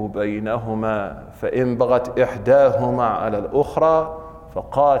فَأَصْلِحُوا بَيْنَهُمَا فَإِن بَغَتْ إِحْدَاهُمَا عَلَى الْأُخْرَى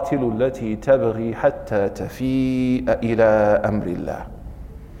فَقَاتِلُوا الَّتِي تَبْغِي حَتَّى تَفِيءَ إِلَى أَمْرِ اللَّهِ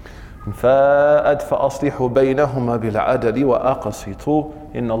فَأَدْ فَأَصْلِحُوا بَيْنَهُمَا بِالْعَدْلِ وَأَقْسِطُوا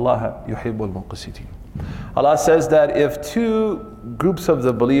إِنَّ اللَّهَ يُحِبُّ الْمُقْسِطِينَ. Allah says that if two groups of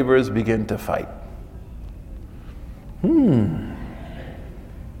the believers begin to fight,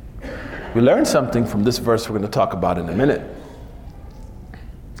 we learned something from this verse we're going to talk about in a minute.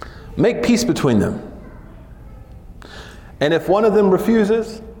 Make peace between them. And if one of them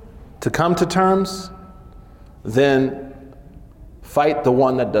refuses to come to terms, then fight the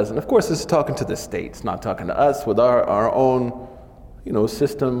one that doesn't. Of course, this is talking to the states, not talking to us. With our own,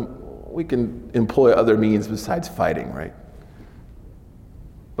 system, we can employ other means besides fighting, right?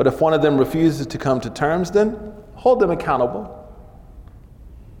 But if one of them refuses to come to terms, then hold them accountable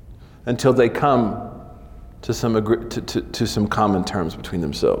until they come to some common terms between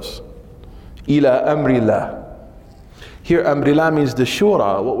themselves. Ila amrillah. Here, amrillah means the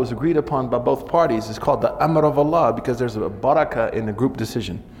shura, what was agreed upon by both parties, is called the amr of Allah because there's a barakah in the group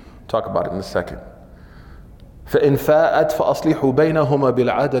decision. Talk about it in a second. فَإِن فَاءَتْ فَأَصْلِحُوا بَيْنَهُمَا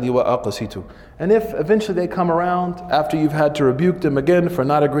بِالْعَدْلِ وَأَقْسِطُوا. And if eventually they come around after you've had to rebuke them again for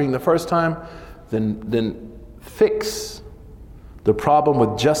not agreeing the first time, then fix the problem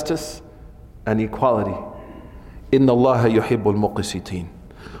with justice and equality. إِنَّ اللَّهَ يُحِبُّ الْمُقْسِطِينَ.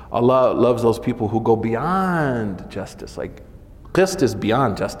 Allah loves those people who go beyond justice. Like, qist is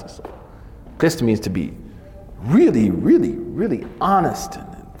beyond justice. Qist means to be really, really, really honest and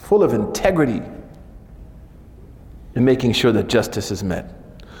full of integrity in making sure that justice is met.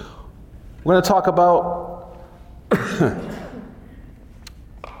 We're going to talk about,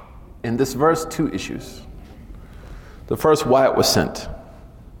 in this verse, two issues. The first, why it was sent.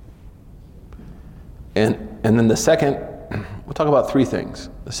 And then the second, we'll talk about three things.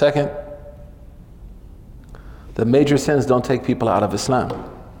 The second, the major sins don't take people out of Islam.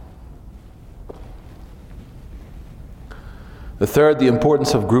 The third, the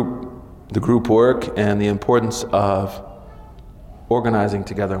importance of the group work and the importance of organizing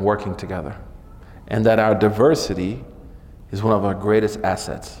together and working together. And that our diversity is one of our greatest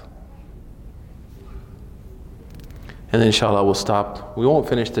assets. And then inshallah we'll stop. We won't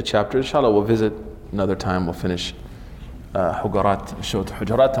finish the chapter. Inshallah we'll visit another time. We'll finish Hujurat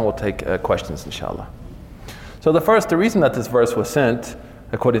and we'll take questions inshallah. So the reason that this verse was sent,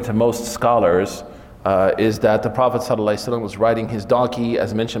 according to most scholars, is that the Prophet ﷺ was riding his donkey,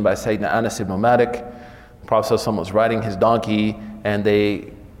 as mentioned by Sayyidina Anas ibn Malik. The Prophet ﷺ was riding his donkey and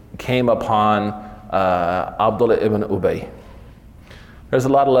they came upon Abdullah ibn Ubay. There's a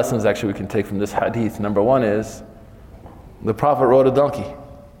lot of lessons actually we can take from this hadith. Number one is, the Prophet rode a donkey.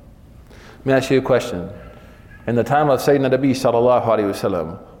 Let me ask you a question. In the time of Sayyidina Nabi sallallahu alayhi wa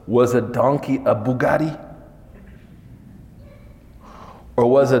sallam, was a donkey a Bugatti? Or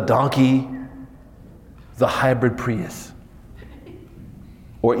was a donkey the hybrid Prius?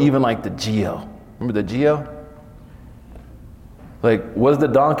 Or even like the Geo? Remember the Geo? Like, was the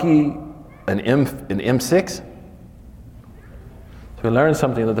donkey an M6? So we learned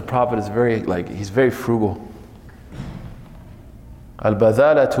something that the Prophet is he's very frugal.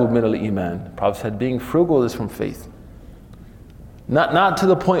 Al-badhalatu min al-iman. The Prophet said, being frugal is from faith. Not to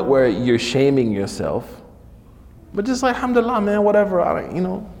the point where you're shaming yourself, but just like, alhamdulillah, man, whatever,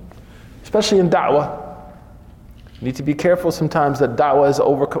 especially in da'wah. You need to be careful sometimes that da'wah is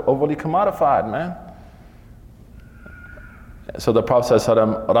overly commodified, man. So the Prophet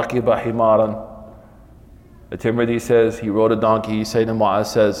ﷺ, raqiba himaran. The Tirmidhi says he rode a donkey. Sayyidina Mu'az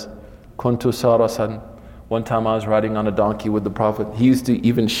says, kuntu sarasan. One time I was riding on a donkey with the Prophet. He used to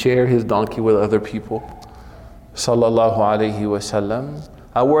even share his donkey with other people. Sallallahu alayhi wa sallam.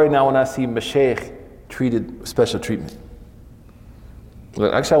 I worry now when I see mashaykh treated special treatment.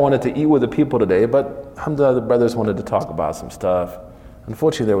 Actually, I wanted to eat with the people today, but alhamdulillah, the brothers wanted to talk about some stuff.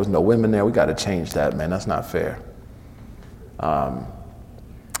 Unfortunately, there was no women there. We got to change that, man. That's not fair.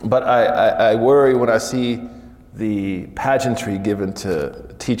 But I worry when I see the pageantry given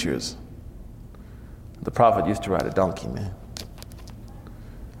to teachers. The Prophet used to ride a donkey, man.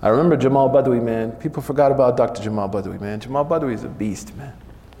 I remember Jamal Badawi, man. People forgot about Dr. Jamal Badawi, man. Jamal Badawi is a beast, man.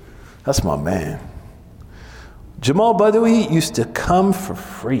 That's my man. Jamal Badawi used to come for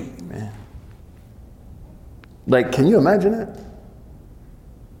free, man. Like, can you imagine it?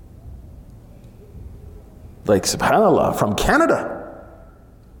 Like, subhanAllah, from Canada.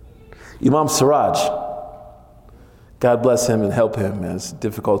 Imam Siraj, God bless him and help him, man. It's a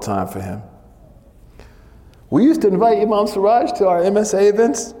difficult time for him. We used to invite Imam Siraj to our MSA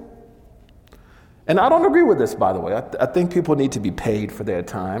events. And I don't agree with this, by the way. I think people need to be paid for their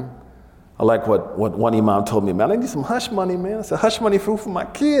time. I like what one imam told me, man, I need some hush money, man. I said, hush money for my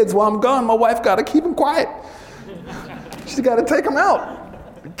kids. While I'm gone, my wife got to keep them quiet. She's got to take them out.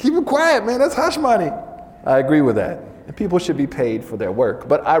 Keep them quiet, man. That's hush money. I agree with that. And people should be paid for their work.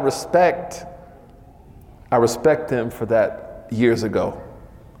 But I respect them for that years ago.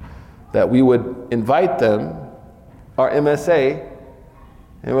 That we would invite them, our MSA,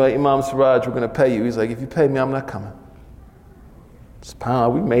 and we're like, Imam Siraj, we're going to pay you. He's like, if you pay me, I'm not coming.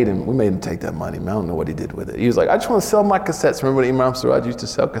 We made him take that money, man. I don't know what he did with it. He was like, I just want to sell my cassettes. Remember when Imam Siraj used to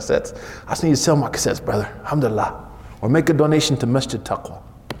sell cassettes? I just need to sell my cassettes, brother. Alhamdulillah. Or make a donation to Masjid Taqwa.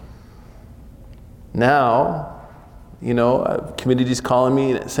 Now, communities calling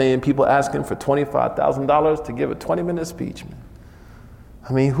me saying people asking for $25,000 to give a 20-minute speech, man.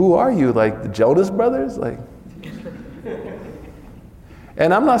 I mean, who are you? Like the Jonas Brothers? Like,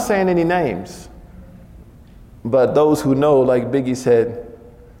 and I'm not saying any names. But those who know, like Biggie said,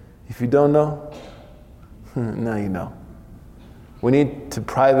 if you don't know, now you know. We need to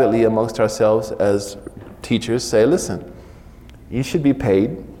privately amongst ourselves as teachers say, listen, you should be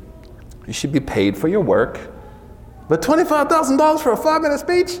paid. You should be paid for your work. But $25,000 for a 5-minute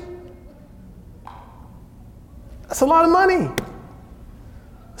speech? That's a lot of money.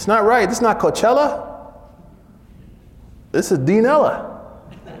 It's not right. This is not Coachella. This is Dinella.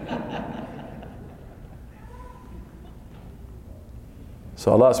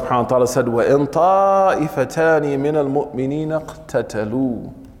 So Allah subhanahu wa ta'ala said, وَإِن طَائِفَتَانِ مِنَ الْمُؤْمِنِينَ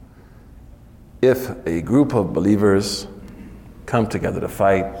اقْتَتَلُوا. If a group of believers come together to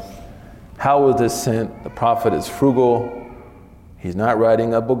fight, how was this sent? The Prophet is frugal. He's not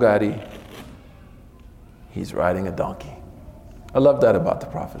riding a Bugatti. He's riding a donkey. I love that about the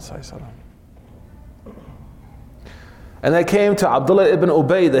Prophet ﷺ. And they came to Abdullah ibn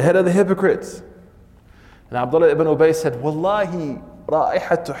Ubay, the head of the hypocrites. And Abdullah ibn Ubay said, Wallahi,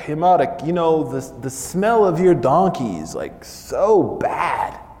 ra'ihatu himarak, the smell of your donkey is like so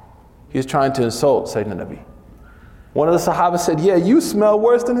bad. He was trying to insult Sayyidina Nabi. One of the Sahaba said, yeah, you smell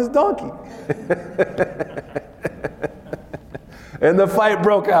worse than his donkey. And the fight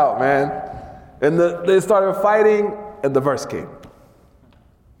broke out, man. And they started fighting, and the verse came.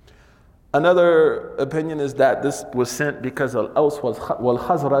 Another opinion is that this was sent because Al-Aws wal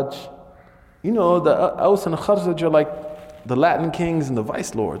Khazraj. The Aws and Khazraj are like the Latin kings and the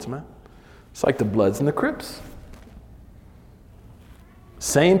vice lords, man. It's like the Bloods and the Crips.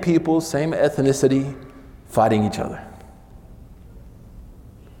 Same people, same ethnicity, fighting each other.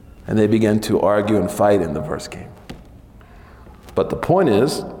 And they began to argue and fight, and the verse came. But the point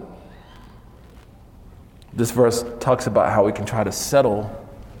is, this verse talks about how we can try to settle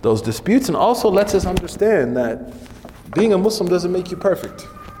those disputes, and also lets us understand that being a Muslim doesn't make you perfect.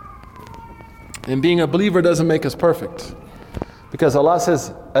 And being a believer doesn't make us perfect. Because Allah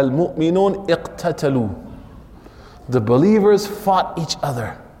says, Al-mu'minun iqtatalu. The believers fought each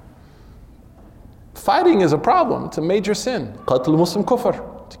other. Fighting is a problem. It's a major sin. Qatl Muslim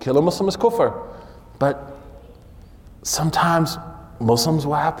kufr. To kill a Muslim is kufr. But sometimes Muslims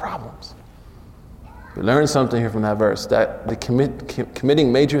will have problems. We learn something here from that verse, that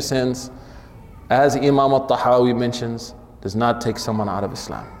committing major sins, as Imam al-Tahawi mentions, does not take someone out of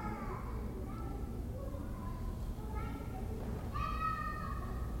Islam.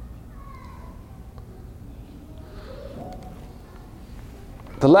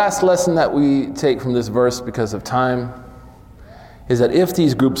 The last lesson that we take from this verse, because of time, is that if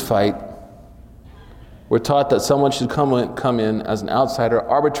these groups fight, we're taught that someone should come in as an outsider,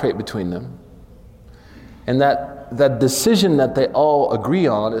 arbitrate between them. And that decision that they all agree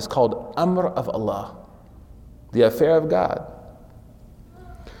on is called Amr of Allah, the affair of God.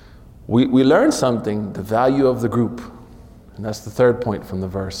 We learn something, the value of the group. And that's the third point from the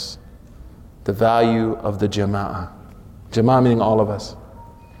verse. The value of the jama'ah. Jama'ah meaning all of us.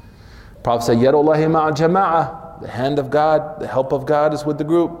 Prophet said, Yadullahi ma'a jama'ah. The hand of God, the help of God is with the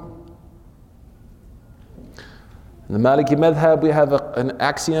group. In the Maliki Madhab, we have an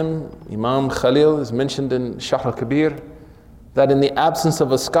axiom, Imam Khalil is mentioned in Sharh al-Kabir, that in the absence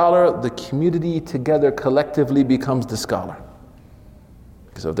of a scholar, the community together collectively becomes the scholar.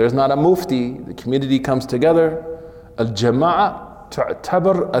 Because if there's not a mufti, the community comes together, al-jama'ah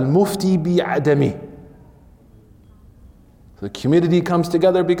تعتبر المفتي بعدمه. The community comes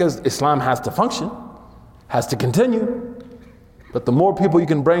together because Islam has to function, has to continue. But the more people you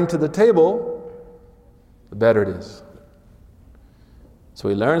can bring to the table, the better it is. So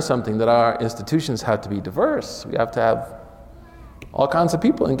we learn something, that our institutions have to be diverse. We have to have all kinds of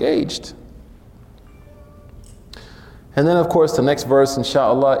people engaged. And then of course the next verse,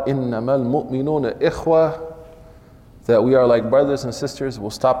 inshallah, إِنَّمَا الْمُؤْمِنُونَ إِخْوَةً, that we are like brothers and sisters. We'll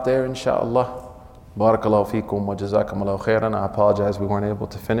stop there, inshallah. Barakallahu feekum wa jazakumullahu khairan. I apologize we weren't able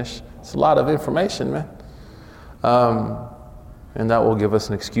to finish. It's a lot of information, man. And that will give us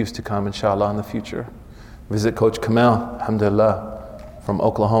an excuse to come, inshallah, in the future. Visit Coach Kamal, alhamdulillah, from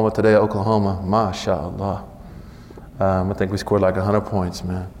Oklahoma today, Oklahoma. MashaAllah. I think we scored like 100 points,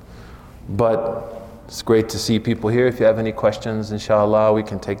 man. But it's great to see people here. If you have any questions, inshallah, we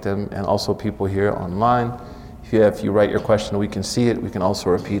can take them, and also people here online. If you write your question, we can see it. We can also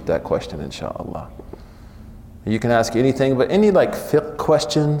repeat that question, inshallah. You can ask anything, but any like fiqh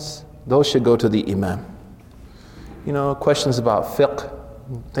questions, those should go to the imam. You know, questions about fiqh,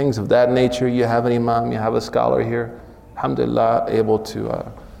 things of that nature. You have an imam, you have a scholar here, alhamdulillah, able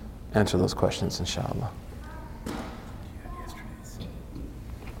to answer those questions, inshallah.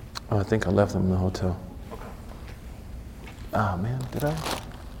 Oh, I think I left them in the hotel. Oh man, did I?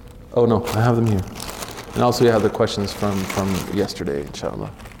 Oh no, I have them here. And also you have the questions from yesterday,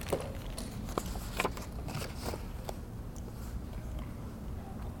 inshallah.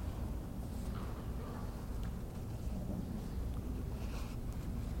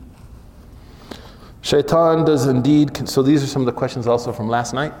 Shaitan does indeed, so these are some of the questions also from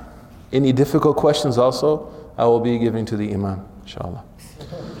last night. Any difficult questions also, I will be giving to the imam, inshallah.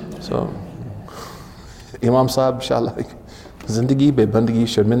 So, Imam Sahib, inshallah. Zindagi, be bandagi,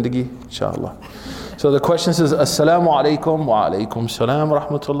 sharmindagi, inshallah. So the question says, Assalamu alaikum wa alaikum salam wa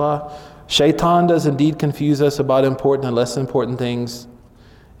rahmatullah. Shaitan does indeed confuse us about important and less important things.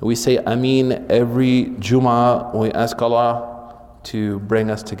 We say Ameen every Jum'ah when we ask Allah to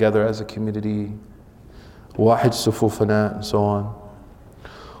bring us together as a community. Wahid sufufana, and so on.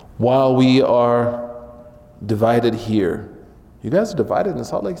 While we are divided here, you guys are divided in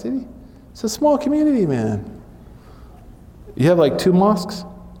Salt Lake City? It's a small community, man. You have like 2 mosques?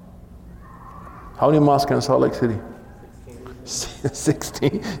 How many mosques in Salt Lake City?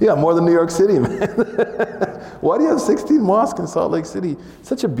 16. Yeah, more than New York City, man. Why do you have 16 mosques in Salt Lake City?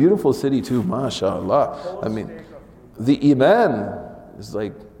 Such a beautiful city too, mashallah. I mean, the iman is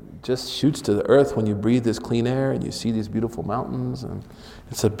like, just shoots to the earth when you breathe this clean air and you see these beautiful mountains, and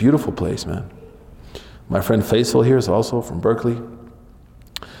it's a beautiful place, man. My friend Faisal here is also from Berkeley.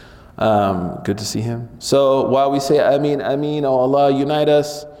 Good to see him. So while we say Ameen, Ameen, oh Allah, unite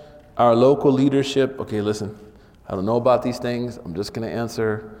us, our local leadership. Okay, listen, I don't know about these things. I'm just going to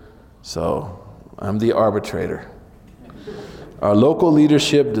answer. So I'm the arbitrator. Our local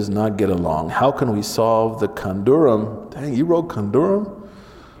leadership does not get along. How can we solve the conundrum? Dang, you wrote conundrum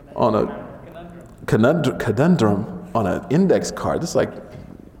on a conundrum on an index card. This is like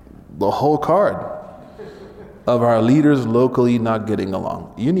the whole card of our leaders locally not getting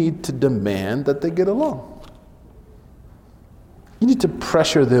along. You need to demand that they get along. You need to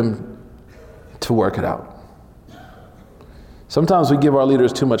pressure them to work it out. Sometimes we give our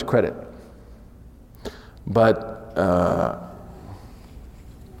leaders too much credit, but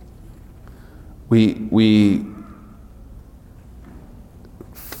we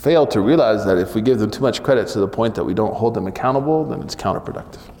fail to realize that if we give them too much credit to the point that we don't hold them accountable, then it's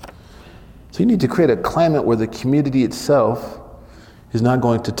counterproductive. So you need to create a climate where the community itself is not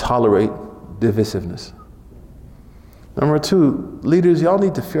going to tolerate divisiveness. Number 2, leaders, y'all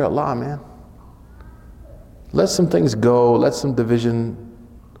need to fear Allah, man. Let some things go, let some division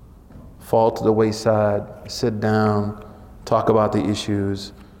fall to the wayside, sit down, talk about the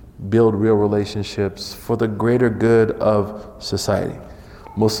issues, build real relationships for the greater good of society.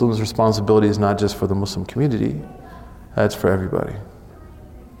 Muslims' responsibility is not just for the Muslim community, that's for everybody.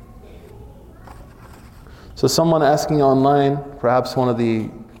 So someone asking online, perhaps one of the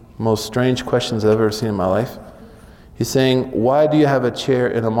most strange questions I've ever seen in my life, he's saying, why do you have a chair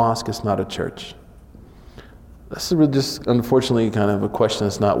in a mosque? It's not a church. This is just, unfortunately, kind of a question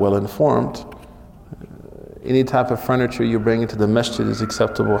that's not well informed. Any type of furniture you bring into the masjid is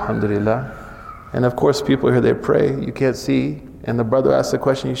acceptable, alhamdulillah. And of course, people here, they pray, you can't see. And the brother asked the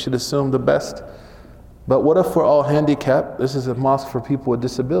question, you should assume the best. But what if we're all handicapped? This is a mosque for people with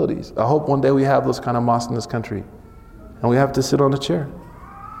disabilities. I hope one day we have those kind of mosques in this country. And we have to sit on a chair.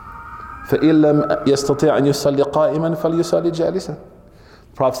 فَإِن لَمْ يَسْتَطِعْ أَن يُصَلِّ قَائِمًا فَلْيُصَلِّ جَالِسًا.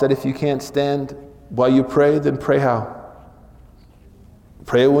 The Prophet said, if you can't stand while you pray, then pray how?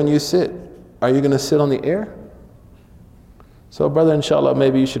 Pray when you sit. Are you going to sit on the air? So brother, inshallah,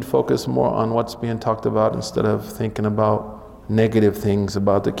 maybe you should focus more on what's being talked about instead of thinking about negative things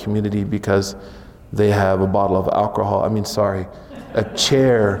about the community because they have a bottle of alcohol. A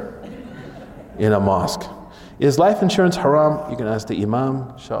chair in a mosque. Is life insurance haram? You can ask the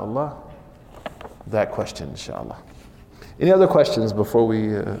imam, inshallah. That question, inshallah. Any other questions before we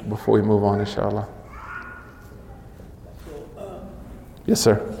move on, inshallah? Yes,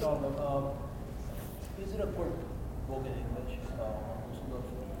 sir. Is it a book in English?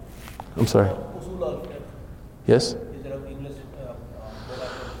 I'm sorry. Usul al-Fiqh. Yes. Is there an English book?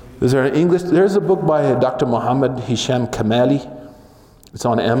 Is there an English? There's a book by Dr. Muhammad Hisham Kamali. It's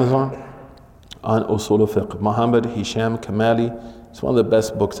on Amazon. On Usul al-Fiqh. Muhammad Hisham Kamali. It's one of the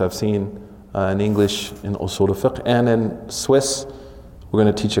best books I've seen in English in Usul al-Fiqh. And in Swiss, we're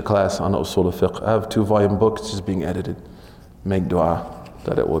going to teach a class on Usul al-Fiqh. I have 2-volume books just being edited. Make dua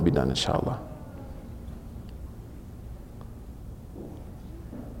that it will be done, inshallah.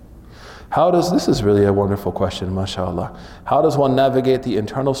 This is really a wonderful question, mashallah. How does one navigate the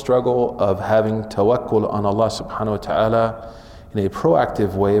internal struggle of having tawakkul on Allah subhanahu wa ta'ala in a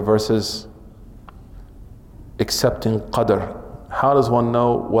proactive way versus accepting qadr? How does one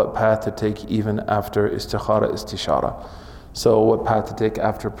know what path to take even after istikhara, istishara? So what path to take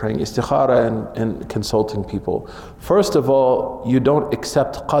after praying istikhara and consulting people? First of all, you don't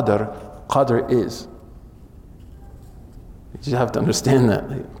accept qadr. Qadr is. You just have to understand that.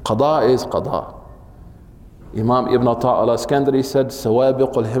 Qada is qada. Imam Ibn Ata al-Iskandari said,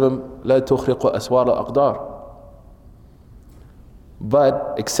 Sawabiq al-himam la tukhriqu aswar al-aqdar.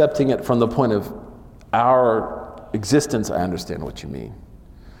 But accepting it from the point of our existence, I understand what you mean.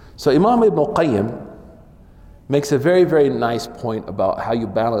 So Imam Ibn Qayyim makes a very, very nice point about how you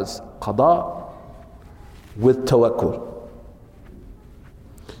balance qada with tawakkul.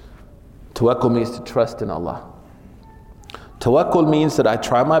 Tawakkul means to trust in Allah. Tawakkul means that I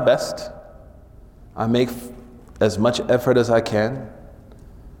try my best, I make as much effort as I can,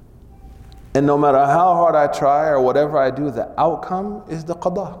 and no matter how hard I try or whatever I do, the outcome is the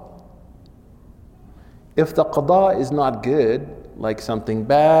qada. If the qada is not good, like something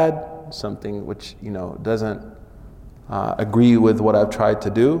bad, something which doesn't agree with what I've tried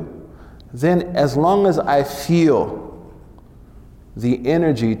to do, then as long as I feel the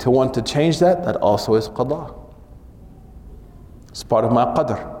energy to want to change that, that also is qada. It's part of my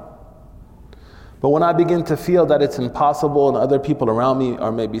qadr. But when I begin to feel that it's impossible and other people around me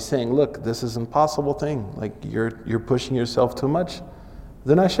are maybe saying, look, this is an impossible thing, like you're pushing yourself too much,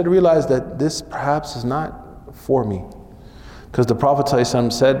 then I should realize that this perhaps is not for me. Because the Prophet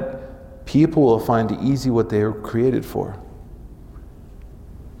ﷺ said, people will find easy what they were created for.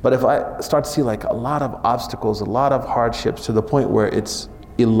 But if I start to see like a lot of obstacles, a lot of hardships to the point where it's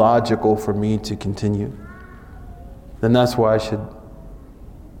illogical for me to continue, then that's why I should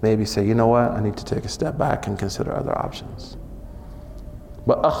maybe say, you know what, I need to take a step back and consider other options.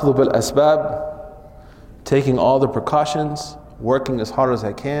 But akhdhu bil asbab, taking all the precautions, working as hard as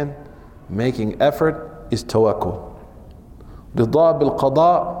I can, making effort, is tawakkul. Rida bil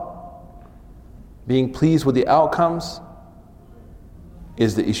qada, being pleased with the outcomes,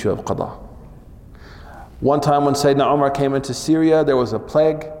 is the issue of qada. One time when Sayyidina Umar came into Syria, there was a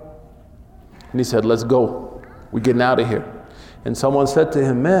plague, and he said, let's go. We're getting out of here. And someone said to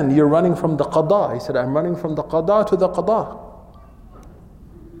him, man, you're running from the qada. He said, I'm running from the qada to the qada.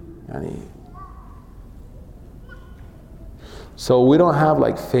 So we don't have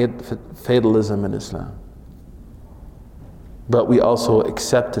like fatalism in Islam. But we also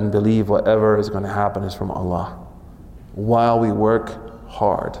accept and believe whatever is going to happen is from Allah, while we work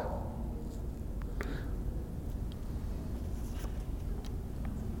hard.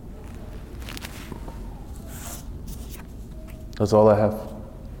 That's all I have.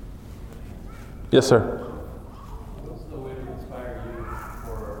 Yes, sir. What's the way to inspire you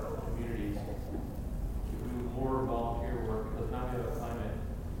for communities to do more volunteer work? Because now we have a climate,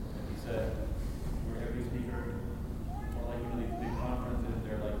 like you said, where every speaker, or like these big conferences,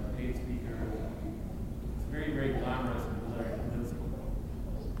 they're like paid speakers. It's very, very glamorous and very invincible.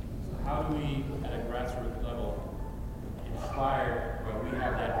 So how do we, at a grassroots level, inspire where we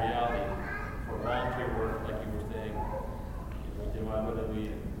have that reality for volunteer work, like you were saying?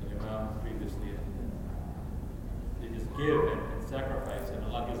 Previously, they just give and sacrifice, and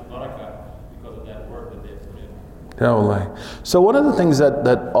Allah gives barakah because of that work that they put in. So one of the things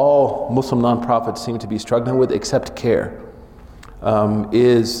that all Muslim nonprofits seem to be struggling with, except CARE,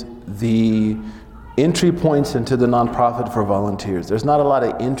 is the entry points into the nonprofit for volunteers. There's not a lot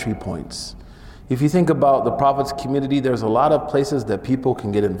of entry points. If you think about the Prophet's community, there's a lot of places that people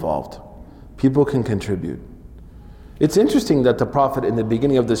can get involved. People can contribute. It's interesting that the Prophet in the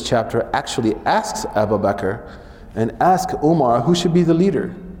beginning of this chapter actually asks Abu Bakr and asks Umar who should be the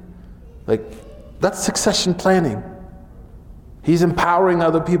leader. Like, that's succession planning. He's empowering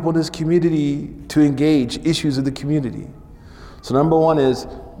other people in his community to engage issues of the community. So number one is,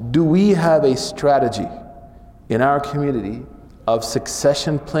 do we have a strategy in our community of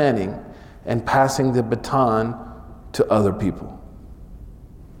succession planning and passing the baton to other people?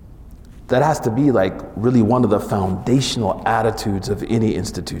 That has to be like really one of the foundational attitudes of any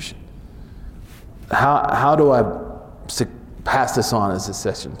institution. How do I pass this on as a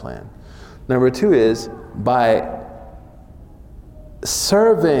succession plan? Number two is by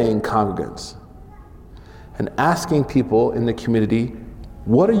surveying congregants and asking people in the community,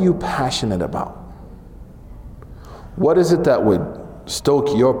 what are you passionate about? What is it that would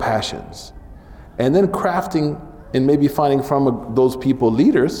stoke your passions? And then crafting and maybe finding from those people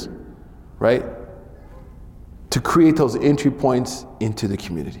leaders, right, to create those entry points into the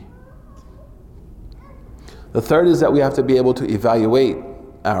community. The third is that we have to be able to evaluate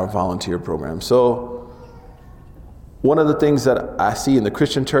our volunteer program. So one of the things that I see in the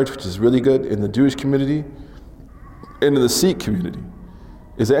Christian church, which is really good, in the Jewish community, and in the Sikh community,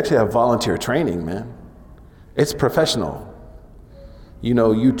 is they actually have volunteer training, man. It's professional. You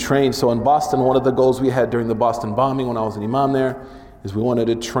know, you train. So in Boston, one of the goals we had during the Boston bombing when I was an imam there is we wanted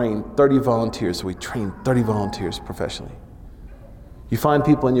to train 30 volunteers. So we trained 30 volunteers professionally. You find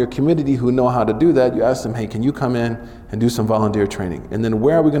people in your community who know how to do that. You ask them, hey, can you come in and do some volunteer training? And then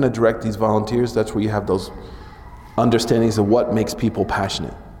where are we going to direct these volunteers? That's where you have those understandings of what makes people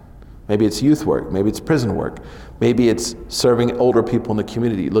passionate. Maybe it's youth work, maybe it's prison work, maybe it's serving older people in the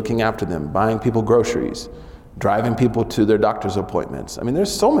community, looking after them, buying people groceries, driving people to their doctor's appointments. I mean,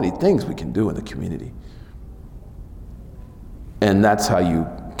 there's so many things we can do in the community. And that's how you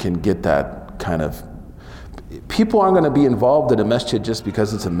can get that kind of, people aren't going to be involved in a masjid just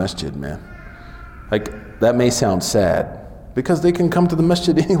because it's a masjid, man. Like, that may sound sad, because they can come to the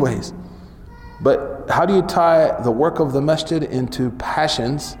masjid anyways. But how do you tie the work of the masjid into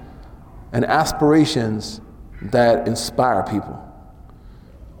passions and aspirations that inspire people?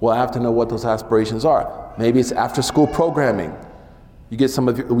 Well, I have to know what those aspirations are. Maybe it's after school programming. You get some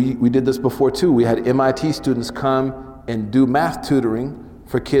of your, we did this before too. We had MIT students come and do math tutoring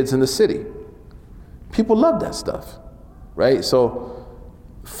for kids in the city. People love that stuff, right? So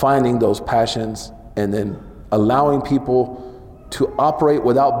finding those passions and then allowing people to operate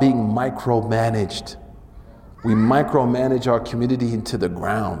without being micromanaged. We micromanage our community into the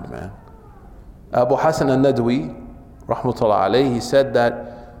ground, man. Abu Hassan al-Nadwi, rahmatullah alayhi, he said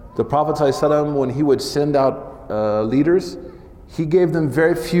that the Prophet ﷺ, when he would send out leaders, he gave them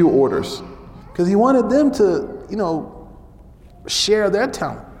very few orders because he wanted them to, share their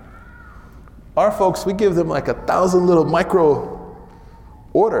talent. Our folks, we give them like 1,000 little micro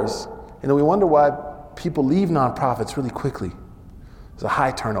orders, and then we wonder why people leave nonprofits really quickly. There's a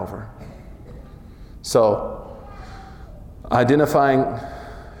high turnover. So, identifying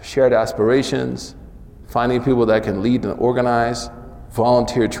shared aspirations, finding people that can lead and organize,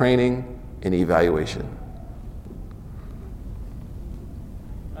 volunteer training, and evaluation.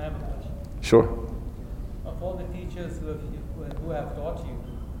 I have a question. Sure. Of all the teachers who have taught you,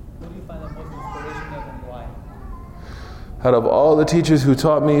 who do you find the most inspirational and why? Out of all the teachers who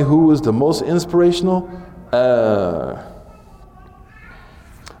taught me, who was the most inspirational?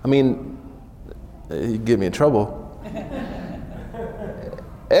 You get me in trouble.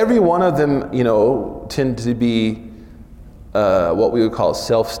 Every one of them, tend to be what we would call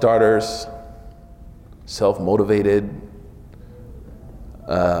self-starters, self-motivated.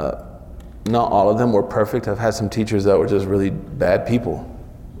 Not all of them were perfect. I've had some teachers that were just really bad people.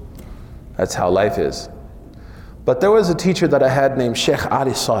 That's how life is. But there was a teacher that I had named Sheikh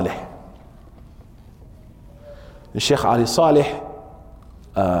Ali Saleh. And Sheikh Ali Saleh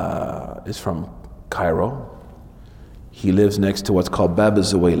is from Cairo. He lives next to what's called Bab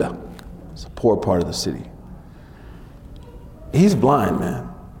al-Zuwayla. It's a poor part of the city. He's blind, man.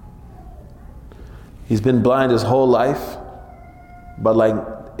 He's been blind his whole life, but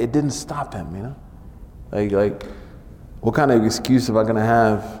it didn't stop him, Like, what kind of excuse am I gonna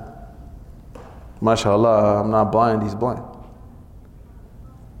have? MashaAllah, I'm not blind, he's blind.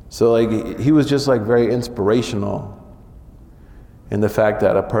 So he was just very inspirational in the fact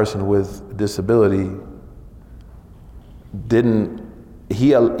that a person with disability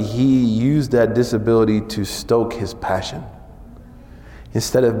he used that disability to stoke his passion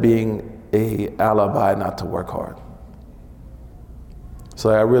instead of being a alibi not to work hard. So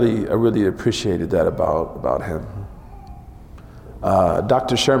I really appreciated that about him.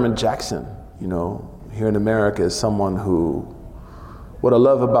 Dr. Sherman Jackson, you know, here in America is someone who, what I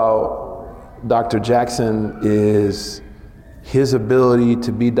love about Dr. Jackson is his ability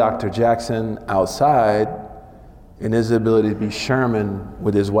to be Dr. Jackson outside and his ability to be Sherman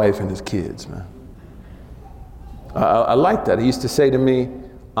with his wife and his kids, man. I like that. He used to say to me,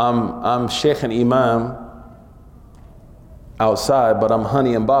 I'm Sheikh and Imam outside, but I'm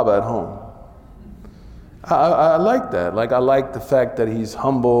Honey and Baba at home. I like that. Like, I like the fact that he's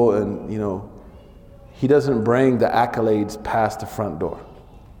humble and, you know, he doesn't bring the accolades past the front door.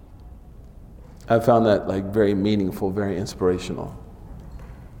 I found that like very meaningful, very inspirational.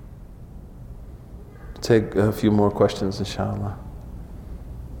 Take a few more questions, inshallah.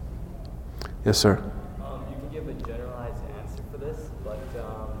 Yes, sir. You can give a generalized answer for this, but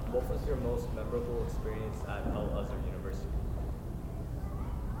what was your most memorable experience at Al-Azhar University?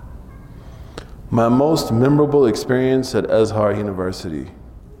 My most memorable experience at Azhar University.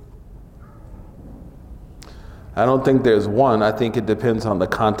 I don't think there's one. I think it depends on the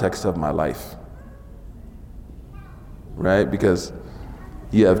context of my life. Right? Because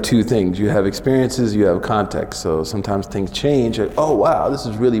you have two things. You have experiences, you have context. So sometimes things change. Like, oh, wow, this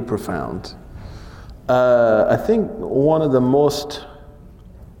is really profound. I think one of the most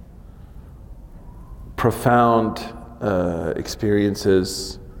profound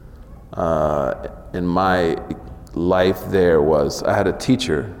experiences in my life there was, I had a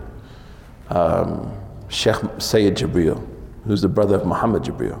teacher, Sheikh Sayyid Jibreel, who's the brother of Muhammad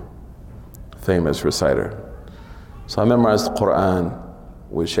Jibreel, famous reciter. So I memorized the Quran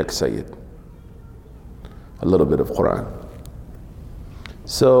with Sheikh Sayyid, a little bit of Quran.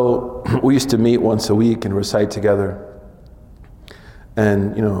 So we used to meet once a week and recite together.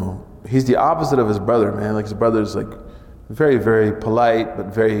 And, you know, he's the opposite of his brother, man. Like, his brother's like very, very polite, but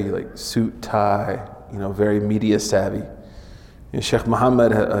very like suit, tie, you know, very media savvy. And Sheikh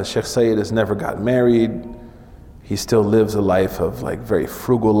Muhammad, Sheikh Sayyid has never got married. He still lives a life of like very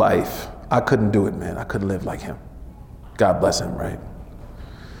frugal life. I couldn't do it, man. I couldn't live like him. God bless him, right?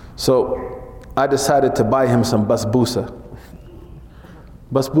 So I decided to buy him some basbousa.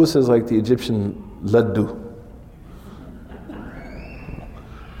 Basbousa is like the Egyptian laddu.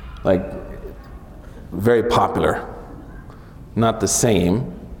 Like, very popular. Not the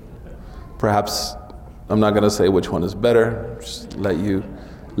same. Perhaps, I'm not gonna say which one is better. Just let you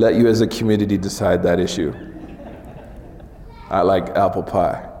as a community decide that issue. I like apple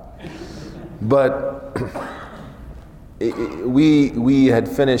pie. But we had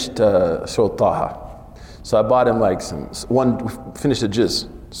finished Surah Taha. So I bought him like finished the juz.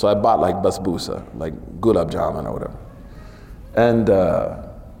 So I bought like basbousa, like gulab jamun or whatever. And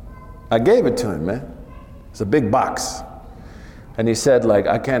I gave it to him, man. It's a big box. And he said like,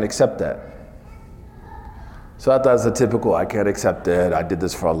 I can't accept that. So I thought it was a typical, I can't accept it. I did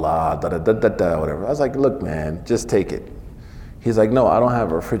this for Allah, whatever. I was like, look, man, just take it. He's like, no, I don't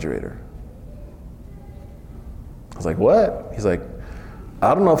have a refrigerator. I was like, what? He's like,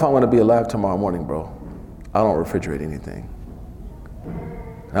 I don't know if I'm gonna be alive tomorrow morning, bro. I don't refrigerate anything.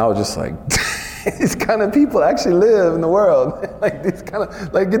 And I was just like, these kind of people actually live in the world. Like, these kind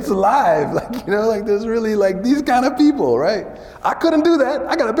of, like, it's alive. Like, you know, like there's really like these kind of people, right? I couldn't do that.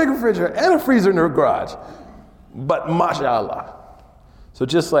 I got a big refrigerator and a freezer in the garage. But mashallah. So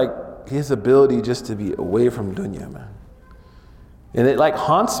just like his ability just to be away from dunya, man. And it like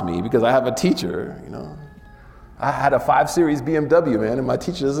haunts me because I have a teacher, you know. I had a 5 Series BMW, man, and my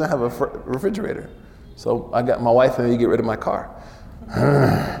teacher doesn't have a refrigerator. So I got my wife and me to get rid of my car.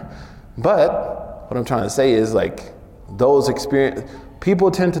 But what I'm trying to say is like those people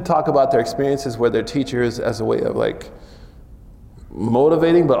tend to talk about their experiences with their teachers as a way of like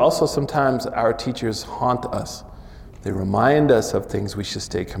motivating, but also sometimes our teachers haunt us. They remind us of things we should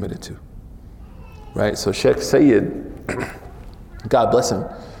stay committed to, right? So Sheikh Sayyid, God bless him,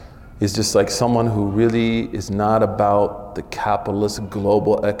 is just like someone who really is not about the capitalist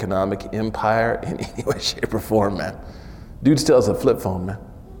global economic empire in any way, shape, or form, man. Dude still has a flip phone, man,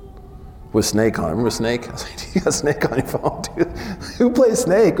 with Snake on it. Remember Snake? I was like, you got Snake on your phone, dude? Who plays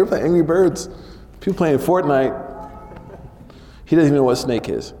Snake? We're playing Angry Birds. People playing Fortnite. He doesn't even know what Snake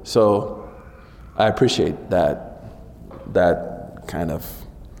is. So I appreciate that kind of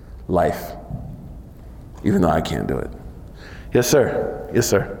life, even though I can't do it. Yes, sir. Yes,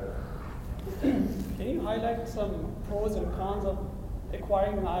 sir. Can you highlight some pros and cons of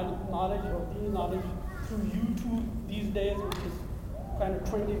acquiring knowledge or being knowledge through YouTube these days, which is kind of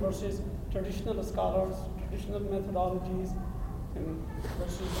trendy, versus traditional scholars, traditional methodologies, and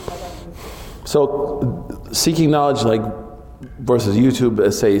versus highlighting? So seeking knowledge like versus YouTube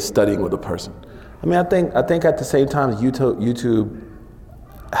as, say, studying with a person. I mean, I think at the same time, YouTube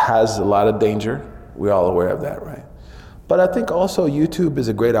has a lot of danger. We're all aware of that, right? But I think also YouTube is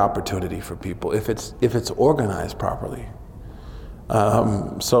a great opportunity for people if it's organized properly.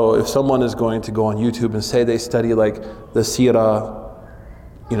 So if someone is going to go on YouTube and say they study like the Sirah,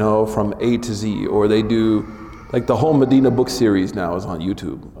 from A to Z, or they do like the whole Medina book series now is on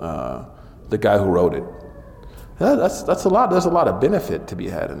YouTube. The guy who wrote it. That's a lot. There's a lot of benefit to be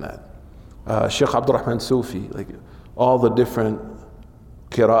had in that. Sheikh Abdurrahman Sufi, like all the different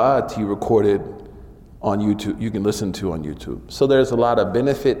qira'at he recorded on YouTube, you can listen to on YouTube. So there's a lot of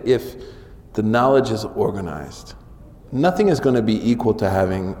benefit if the knowledge is organized. Nothing is going to be equal to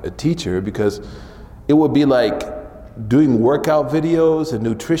having a teacher, because it would be like doing workout videos and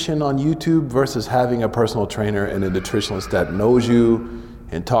nutrition on YouTube versus having a personal trainer and a nutritionist that knows you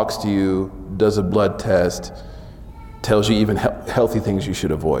and talks to you, does a blood test, tells you even healthy things you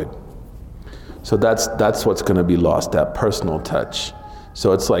should avoid. So that's what's going to be lost, that personal touch.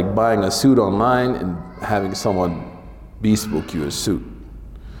 So it's like buying a suit online and having someone bespoke you a suit.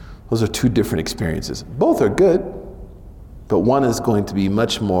 Those are two different experiences. Both are good, but one is going to be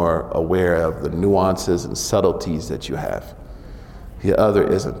much more aware of the nuances and subtleties that you have. The other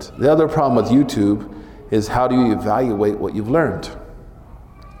isn't. The other problem with YouTube is, how do you evaluate what you've learned?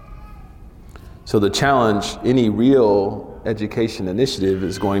 So the challenge, any real education initiative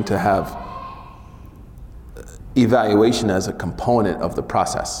is going to have evaluation as a component of the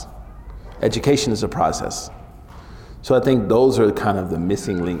process. Education is a process. So I think those are kind of the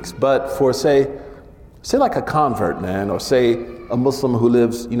missing links. But for say like a convert, man, or say a Muslim who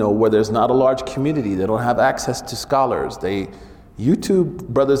lives, where there's not a large community, they don't have access to scholars. YouTube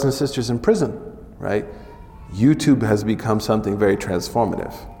brothers and sisters in prison, right? YouTube has become something very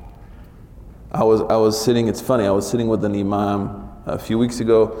transformative. I was sitting, it's funny, I was sitting with an imam a few weeks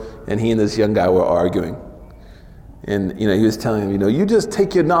ago, and he and this young guy were arguing. And he was telling him, you just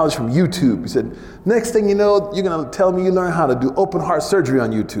take your knowledge from YouTube. He said, next thing you know, you're gonna tell me you learn how to do open heart surgery on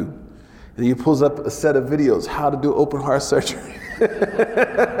YouTube. And he pulls up a set of videos, how to do open heart surgery.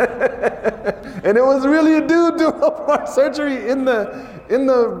 And it was really a dude doing open heart surgery in the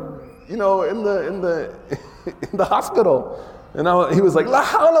hospital. And he was like, La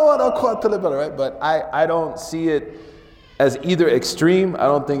hawla wa la quwwata illa billah, right? But I don't see it as either extreme. I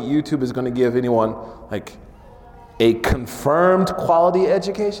don't think YouTube is going to give anyone like a confirmed quality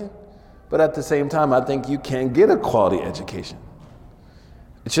education. But at the same time, I think you can get a quality education.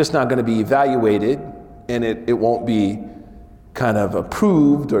 It's just not going to be evaluated, and it won't be kind of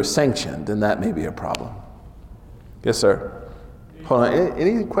approved or sanctioned, and that may be a problem. Yes, sir. Hold on.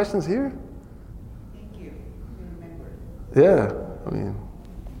 Any questions here? Thank you. You remember. Yeah.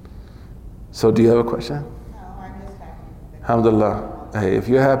 So do you have a question? No, I'm just happy. Alhamdulillah. Hey, if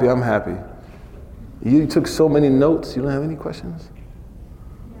you're happy, I'm happy. You took so many notes, you don't have any questions?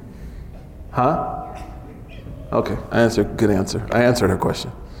 Huh? Okay, good answer. I answered her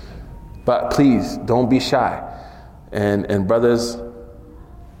question. But please, don't be shy. And brothers,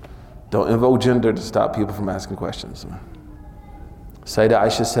 don't invoke gender to stop people from asking questions. Sayyidah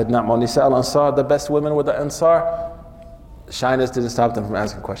Aisha said, Na'ma Nisa al-Ansar, the best women were the Ansar. Shyness didn't stop them from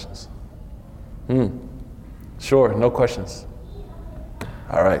asking questions. Sure, no questions.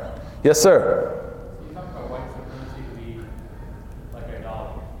 All right. Yes, sir. You talk about white supremacy to be like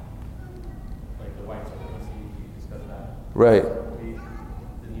idolatry. Like the white supremacy, you discussed that. Right.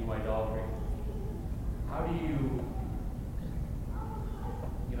 The new idolatry. How do you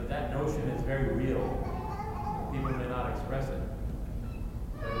that notion is very real. People may not express it.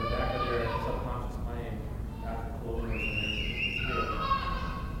 But in the back of their subconscious mind, after colonialism, it's real.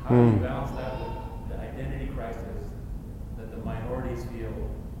 How do you balance that with the identity crisis that the minorities feel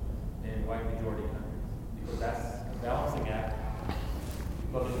in white majority countries? Because that's a balancing act.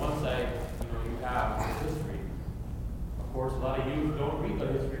 But on one side, you have the history. Of course, a lot of youth don't read the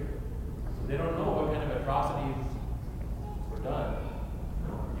history. So they don't know what kind of atrocities were done.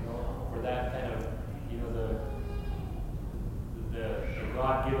 For that kind of, the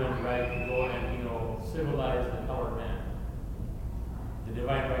God-given right to go and, civilize the colored man. The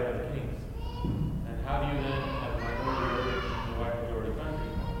divine right of the kings. And how do you then, as a minority living in a white majority country,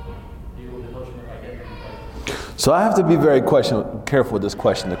 deal with the notion of identity? So I have to be very careful with this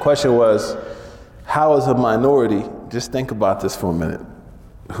question. The question was, how is a minority, just think about this for a minute,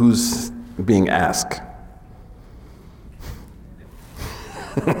 who's being asked?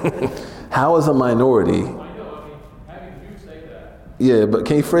 How is a minority? Having you say that. Yeah, but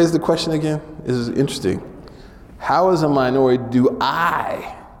can you phrase the question again? This is interesting. How is a minority, do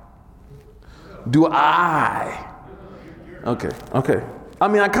I? You're Okay. I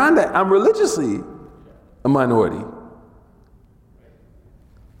mean, I'm religiously a minority,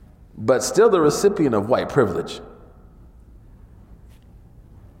 but still the recipient of white privilege.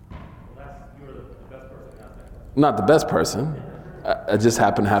 You're the best person to ask that. Not the best person. I just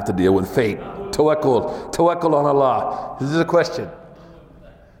happen to have to deal with fate. Tawakkul on Allah. This is a question.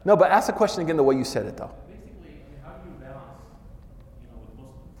 No, but ask the question again the way you said it, though. Basically, how do you balance, with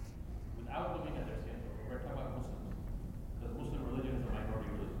Muslims, without looking at their skin tone? We're talking about Muslims, because Muslim religion is a minority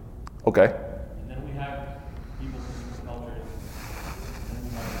religion. Okay. And then we have people from different cultures, and then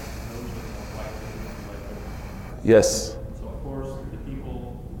we have notions of white people and white women. Yes. So of course, the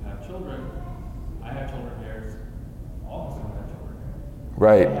people who have children, I have children here, all Muslims have children here.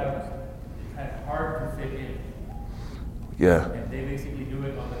 Right. It's kind of hard to fit in. Yeah. And they basically do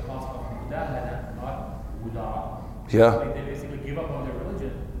it on the cost of mudahana, not wuda. Yeah. They basically give up on their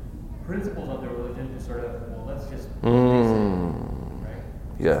religion, principles of their religion, to sort of, let's just right?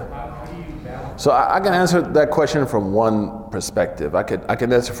 Yeah. How do you balance? So I can answer that question from one perspective. I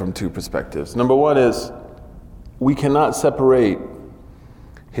can answer from two perspectives. Number one is we cannot separate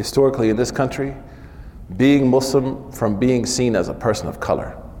historically in this country being Muslim from being seen as a person of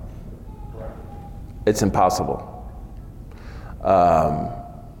color. It's impossible.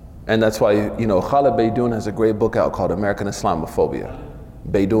 And that's why, Khalid Beydoun has a great book out called American Islamophobia.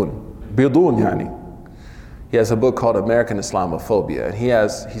 Beydoun yani. He has a book called American Islamophobia. And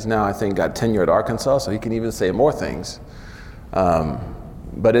he's now, I think, got tenure at Arkansas, so he can even say more things.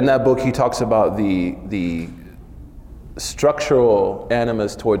 But in that book, he talks about the structural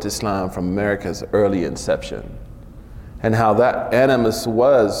animus towards Islam from America's early inception, and how that animus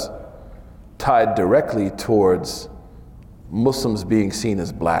was tied directly towards Muslims being seen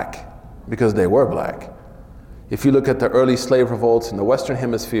as black, because they were black. If you look at the early slave revolts in the Western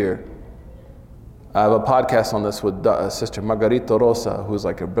Hemisphere, I have a podcast on this with Sister Margarita Rosa, who's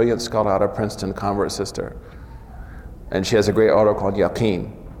like a brilliant scholar out of Princeton, convert sister. And she has a great article on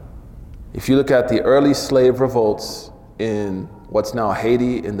Yaqeen. If you look at the early slave revolts in what's now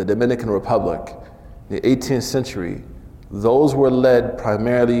Haiti, in the Dominican Republic, in the 18th century, those were led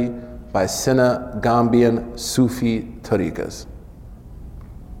primarily by Senegambian Sufi tariqas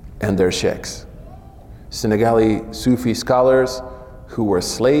and their sheikhs. Senegali Sufi scholars who were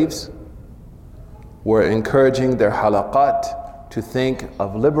slaves were encouraging their halaqat to think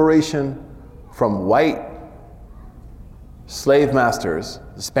of liberation from white slave masters,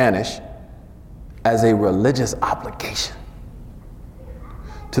 the Spanish, as a religious obligation.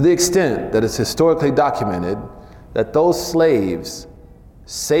 To the extent that it's historically documented that those slaves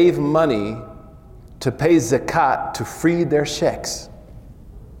save money to pay zakat to free their sheikhs.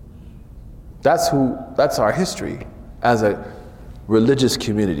 That's our history as a religious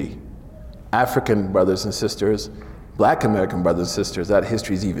community. African brothers and sisters, Black American brothers and sisters, that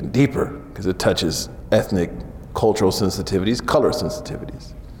history is even deeper because it touches ethnic, cultural sensitivities, color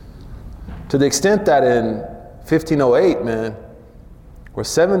sensitivities. To the extent that in 1508, or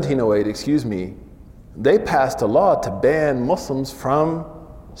 1708, they passed a law to ban Muslims from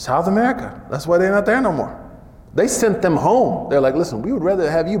South America. That's why they're not there no more. They sent them home. They're like, listen, we would rather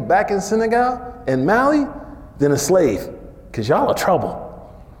have you back in Senegal and Mali than a slave, because y'all are trouble.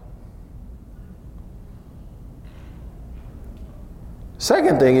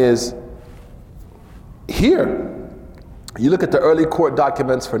 Second thing is, here, you look at the early court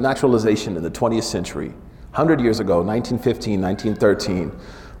documents for naturalization in the 20th century, 100 years ago, 1915, 1913.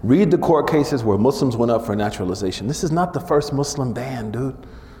 Read the court cases where Muslims went up for naturalization. This is not the first Muslim ban, dude.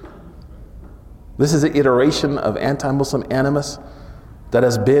 This is an iteration of anti-Muslim animus that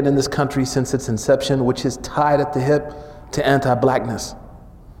has been in this country since its inception, which is tied at the hip to anti-blackness.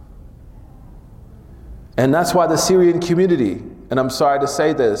 And that's why the Syrian community, and I'm sorry to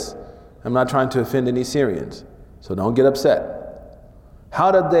say this, I'm not trying to offend any Syrians, so don't get upset.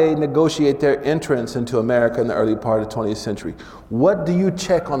 How did they negotiate their entrance into America in the early part of the 20th century? What do you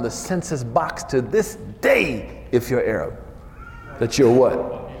check on the census box to this day if you're Arab? That you're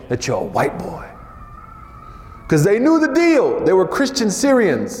what? That you're a white boy. Because they knew the deal. They were Christian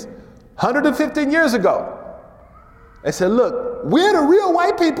Syrians 115 years ago. They said, look, we're the real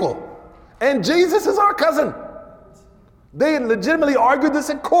white people, and Jesus is our cousin. They legitimately argued this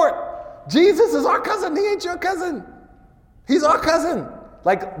in court. Jesus is our cousin, he ain't your cousin. He's our cousin.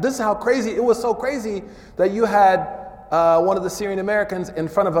 Like, this is how crazy, it was so crazy that you had one of the Syrian Americans in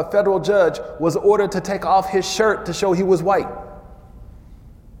front of a federal judge was ordered to take off his shirt to show he was white.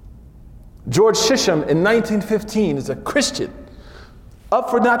 George Shisham in 1915 is a Christian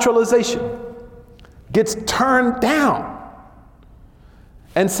up for naturalization, gets turned down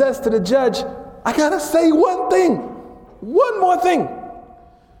and says to the judge, I gotta say one thing. one more thing.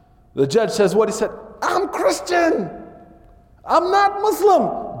 The judge says what? He said, I'm Christian. I'm not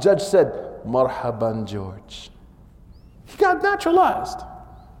Muslim. Judge said, Marhaban, George. He got naturalized.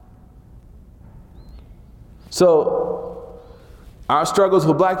 So, our struggles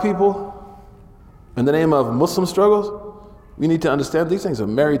with black people, in the name of Muslim struggles, we need to understand these things are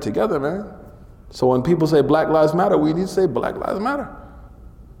married together, man. So when people say Black Lives Matter, we need to say Black Lives Matter.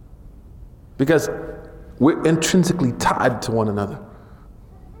 Because we're intrinsically tied to one another.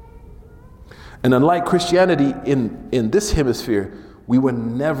 And unlike Christianity in this hemisphere, we were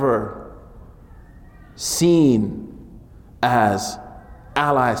never seen as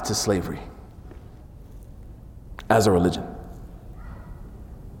allies to slavery, as a religion.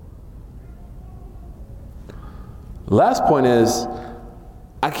 Last point is,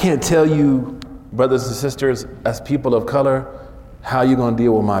 I can't tell you, brothers and sisters, as people of color, how you're going to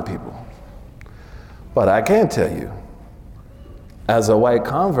deal with my people. But I can tell you, as a white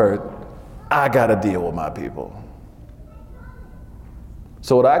convert, I got to deal with my people.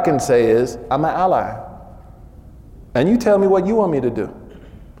 So what I can say is, I'm an ally. And you tell me what you want me to do.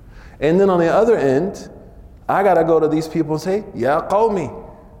 And then on the other end, I got to go to these people and say, Ya qawmi.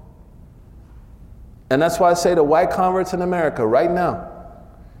 And that's why I say to white converts in America right now,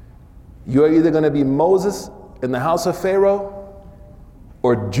 you're either going to be Moses in the house of Pharaoh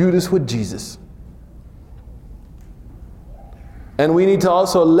or Judas with Jesus. And we need to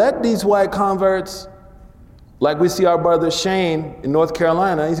also let these white converts, like we see our brother Shane in North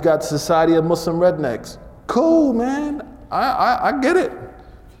Carolina, he's got Society of Muslim Rednecks. Cool, man. I get it.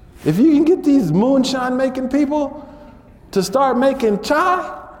 If you can get these moonshine making people to start making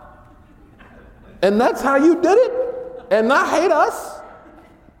chai, and that's how you did it, and not hate us,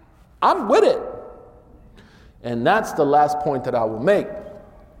 I'm with it. And that's the last point that I will make,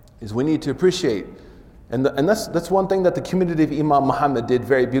 is we need to appreciate, and that's one thing that the community of Imam Muhammad did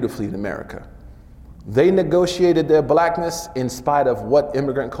very beautifully in America. They negotiated their blackness in spite of what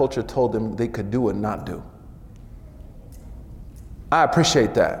immigrant culture told them they could do and not do. I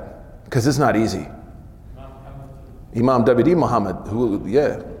appreciate that, because it's not easy. Imam W.D. Muhammad,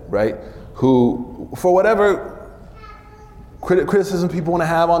 who, for whatever criticism people want to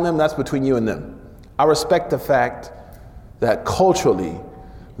have on them, that's between you and them. I respect the fact that culturally,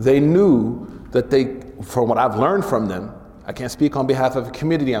 they knew that from what I've learned from them, I can't speak on behalf of a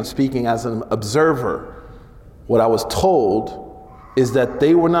community, I'm speaking as an observer. What I was told is that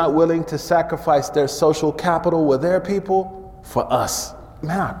they were not willing to sacrifice their social capital with their people for us.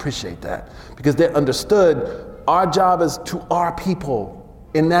 Man, I appreciate that, because they understood our job is to our people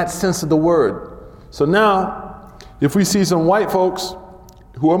in that sense of the word. So now, if we see some white folks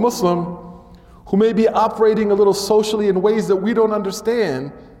who are Muslim, who may be operating a little socially in ways that we don't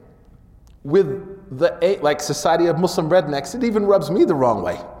understand, with like Society of Muslim Rednecks, it even rubs me the wrong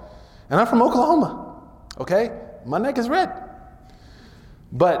way. And I'm from Oklahoma, okay? My neck is red.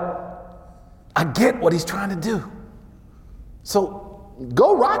 But I get what he's trying to do. So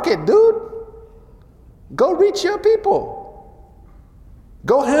go rock it, dude. Go reach your people.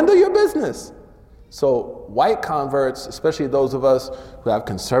 Go handle your business. So white converts, especially those of us who have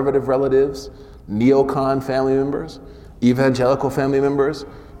conservative relatives, neocon family members, evangelical family members,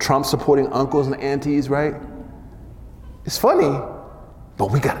 Trump supporting uncles and aunties, right? It's funny,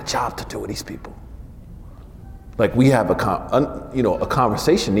 but we got a job to do with these people. Like we have a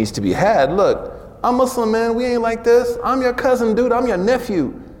conversation needs to be had. Look, I'm Muslim, man. We ain't like this. I'm your cousin, dude. I'm your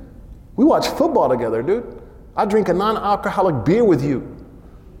nephew. We watch football together, dude. I drink a non-alcoholic beer with you.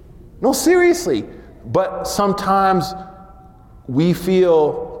 No, seriously. But sometimes we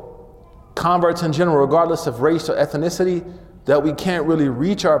feel, converts in general, regardless of race or ethnicity, that we can't really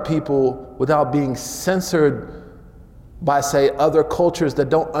reach our people without being censored by, say, other cultures that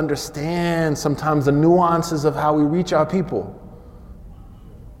don't understand sometimes the nuances of how we reach our people.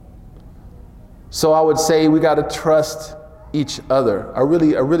 So I would say we got to trust each other. I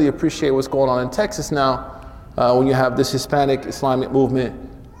really appreciate what's going on in Texas now, when you have this Hispanic Islamic movement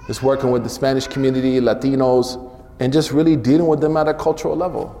that's working with the Spanish community, Latinos, and just really dealing with them at a cultural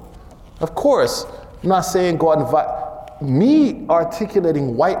level. Of course, I'm not saying go out and invite. Me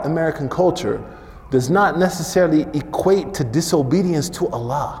articulating white American culture does not necessarily equate to disobedience to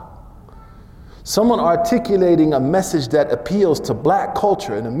Allah. Someone articulating a message that appeals to black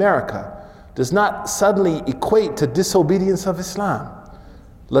culture in America does not suddenly equate to disobedience of Islam.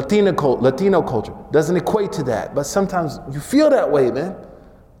 Latino culture doesn't equate to that, but sometimes you feel that way, man.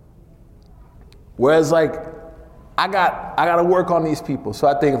 Whereas like, I got to work on these people. So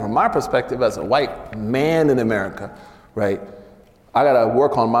I think from my perspective as a white man in America, right, I got to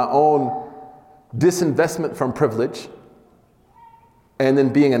work on my own disinvestment from privilege, and then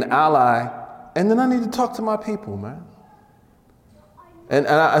being an ally, and then I need to talk to my people, man. And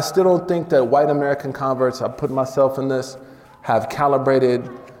I still don't think that white American converts, I put myself in this, have calibrated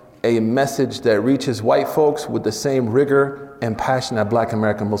a message that reaches white folks with the same rigor and passion that black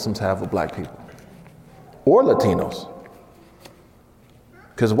American Muslims have with black people. Or Latinos.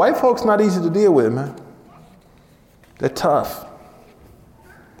 Because white folks not easy to deal with, man. They're tough.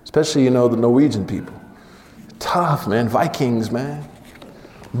 Especially, the Norwegian people. Tough, man. Vikings, man.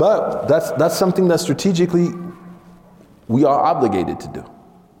 But that's something that strategically we are obligated to do.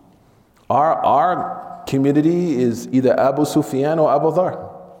 Our community is either Abu Sufyan or Abu Dhar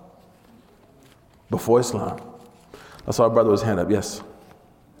before Islam. I saw our brother with his hand up. Yes. I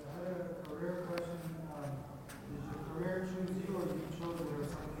had a career question. Did your career choose you, or did you choose there was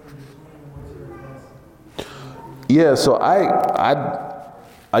something in between? What's your advice? Yeah, so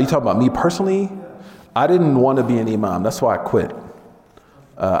are you talking about me personally? I didn't want to be an imam. That's why I quit.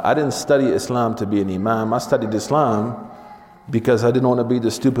 I didn't study Islam to be an imam. I studied Islam because I didn't want to be the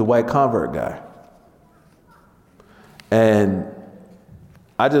stupid white convert guy. And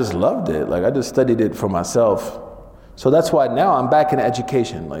I just loved it. Like, I just studied it for myself. So that's why now I'm back in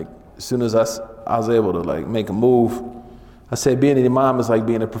education. Like, as soon as I was able to make a move, I said being an imam is like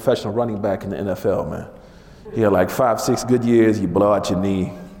being a professional running back in the NFL, man. You have 5-6 good years, you blow out your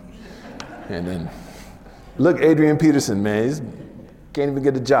knee. And then, look, Adrian Peterson, man, he can't even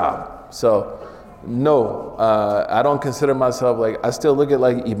get a job. So, no, I don't consider myself I still look at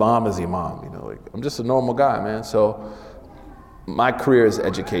imam as imam, I'm just a normal guy, man. So my career is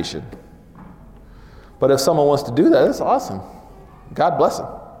education. But if someone wants to do that, that's awesome. God bless them.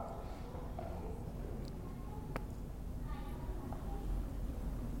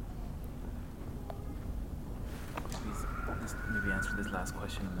 Maybe answer this last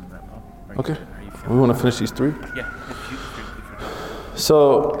question and then wrap up. Okay. We want to finish these 3? Yeah.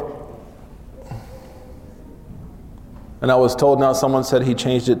 So, and I was told now, someone said he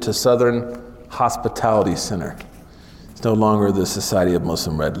changed it to Southern Hospitality Center. It's no longer the Society of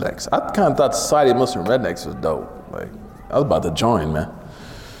Muslim Rednecks. I kind of thought Society of Muslim Rednecks was dope. I was about to join, man.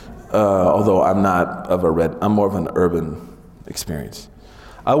 Although I'm more of an urban experience.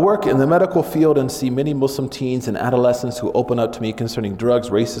 I work in the medical field and see many Muslim teens and adolescents who open up to me concerning drugs,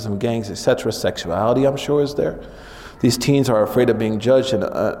 racism, gangs, etc. Sexuality, I'm sure, is there. These teens are afraid of being judged and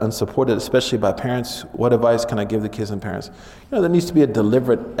unsupported, especially by parents. What advice can I give the kids and parents? There needs to be a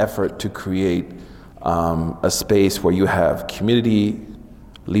deliberate effort to create a space where you have community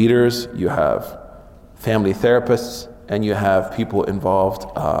leaders, you have family therapists, and you have people involved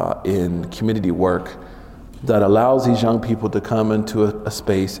in community work that allows these young people to come into a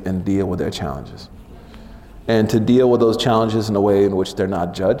space and deal with their challenges. And to deal with those challenges in a way in which they're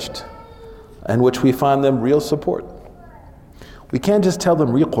not judged, in which we find them real support. We can't just tell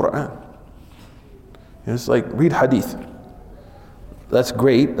them read Quran. It's like read hadith. That's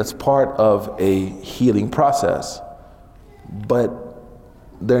great, that's part of a healing process. But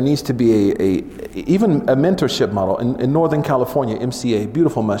there needs to be even a mentorship model. In Northern California, MCA,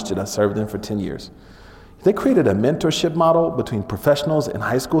 beautiful masjid, I served in for 10 years. They created a mentorship model between professionals and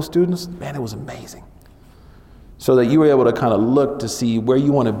high school students. Man, it was amazing. So that you were able to kind of look to see where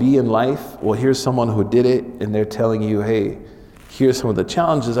you want to be in life. Well, here's someone who did it, and they're telling you, hey, here's some of the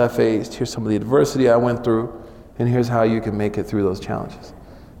challenges I faced, here's some of the adversity I went through, and here's how you can make it through those challenges.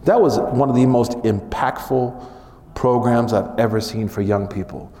 That was one of the most impactful programs I've ever seen for young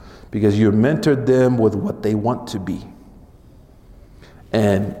people, because you mentored them with what they want to be.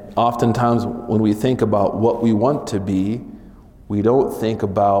 And oftentimes when we think about what we want to be, we don't think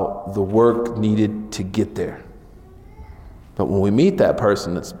about the work needed to get there. But when we meet that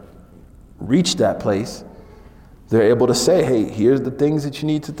person that's reached that place, they're able to say, hey, here's the things that you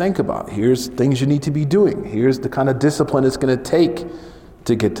need to think about. Here's things you need to be doing. Here's the kind of discipline it's going to take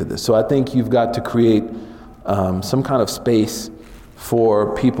to get to this. So I think you've got to create some kind of space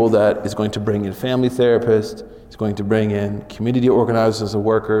for people that is going to bring in family therapists, it's going to bring in community organizers and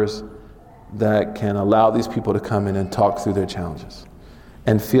workers that can allow these people to come in and talk through their challenges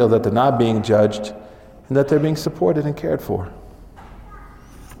and feel that they're not being judged and that they're being supported and cared for.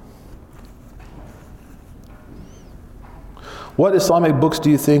 What Islamic books do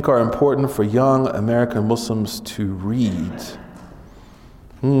you think are important for young American Muslims to read?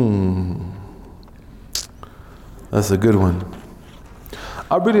 That's a good one.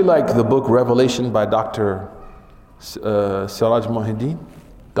 I really like the book Revelation by Dr. Siraj Mohideen,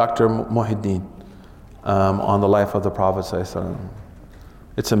 Dr. Mohideen, on the life of the Prophet ﷺ.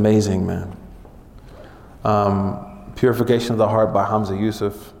 It's amazing, man. Purification of the Heart by Hamza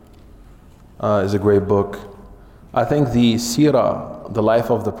Yusuf is a great book. I think the Sirah the life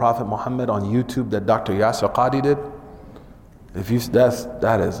of the Prophet Muhammad on YouTube that Dr. Yasir Qadi did,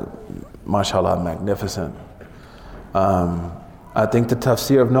 that is, mashallah, magnificent. I think the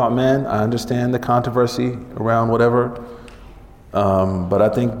tafsir of Nu'man, I understand the controversy around whatever, but I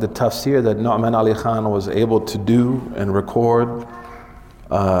think the tafsir that Nu'man Ali Khan was able to do and record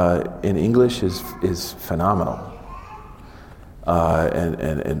in English is phenomenal.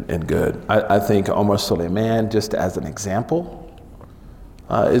 And good. I think Omar Suleiman, just as an example,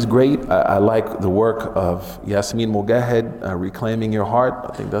 is great. I like the work of Yasmin Mogahed, Reclaiming Your Heart.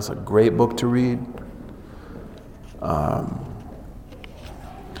 I think that's a great book to read.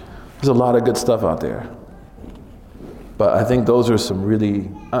 There's a lot of good stuff out there. But I think those are some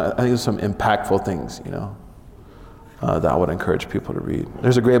really, I think there's some impactful things, that I would encourage people to read.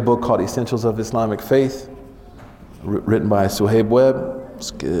 There's a great book called Essentials of Islamic Faith, written by Suhaib Webb.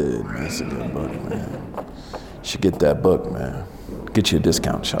 It's good, man. It's a good book, man. You should get that book, man. Get you a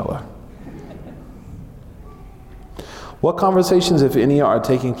discount, inshallah. What conversations, if any, are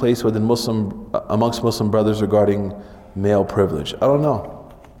taking place amongst Muslim brothers regarding male privilege? I don't know.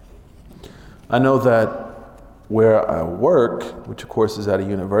 I know that where I work, which of course is at a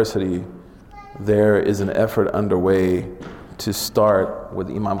university, there is an effort underway to start with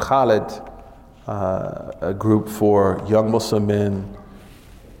Imam Khalid, a group for young Muslim men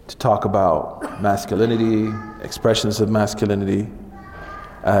to talk about masculinity, expressions of masculinity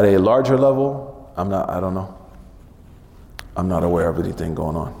at a larger level. I don't know. I'm not aware of anything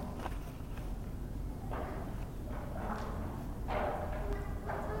going on.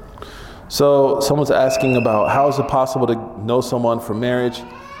 So someone's asking about how is it possible to know someone for marriage?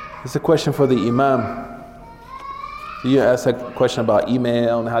 It's a question for the Imam. You ask that question about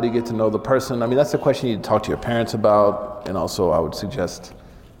email and how do you get to know the person. I mean, that's a question you need to talk to your parents about, and also I would suggest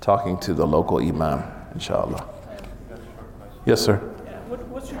talking to the local Imam, inshallah. Yes, sir. Yeah,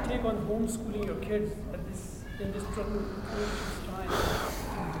 what's your take on homeschooling your kids in this troubled time?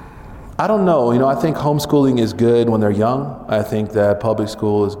 I don't know. I think homeschooling is good when they're young. I think that public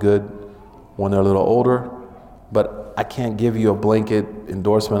school is good when they're a little older. But I can't give you a blanket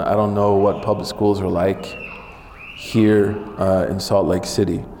endorsement. I don't know what public schools are like here in Salt Lake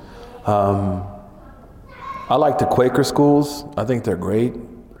City. I like the Quaker schools. I think they're great.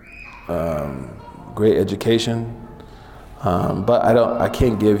 Great education. But I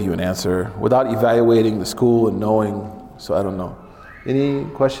can't give you an answer without evaluating the school and knowing, so I don't know. Any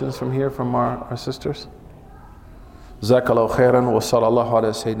questions from here from our sisters? Jazakallahu khairan wa sallallahu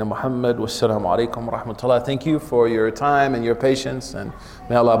ala Sayyidina Muhammad wa assalamu alaikum wa rahmatullah. Thank you for your time and your patience, and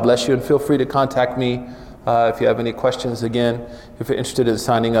may Allah bless you, and feel free to contact me if you have any questions. Again, if you're interested in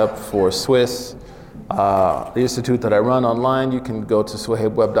signing up for Swiss, the institute that I run online, you can go to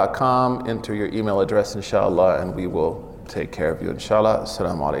suhaibweb.com, enter your email address, inshallah, and we will take care of you, inshallah.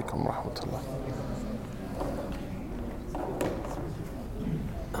 Assalamu alaikum wa rahmatullah.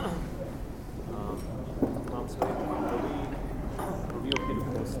 Are we okay to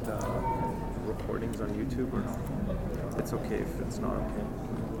post recordings on YouTube, or it's okay if it's not okay?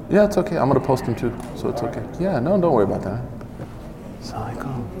 Yeah, it's okay. I'm going to post them too, so it's okay. Yeah, no, don't worry about that. Assalamu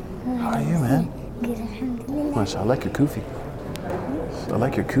alaikum. How are you, man? Good, alhamdulillah. Mashallah, I like your kufi. I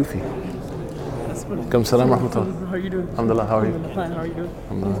like your kufi. Come salam rahmatullah. How are you doing? Alhamdulillah, how are you? Fine, how are you doing?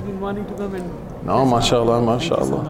 He's been wanting to come and... No, mashallah, mashallah.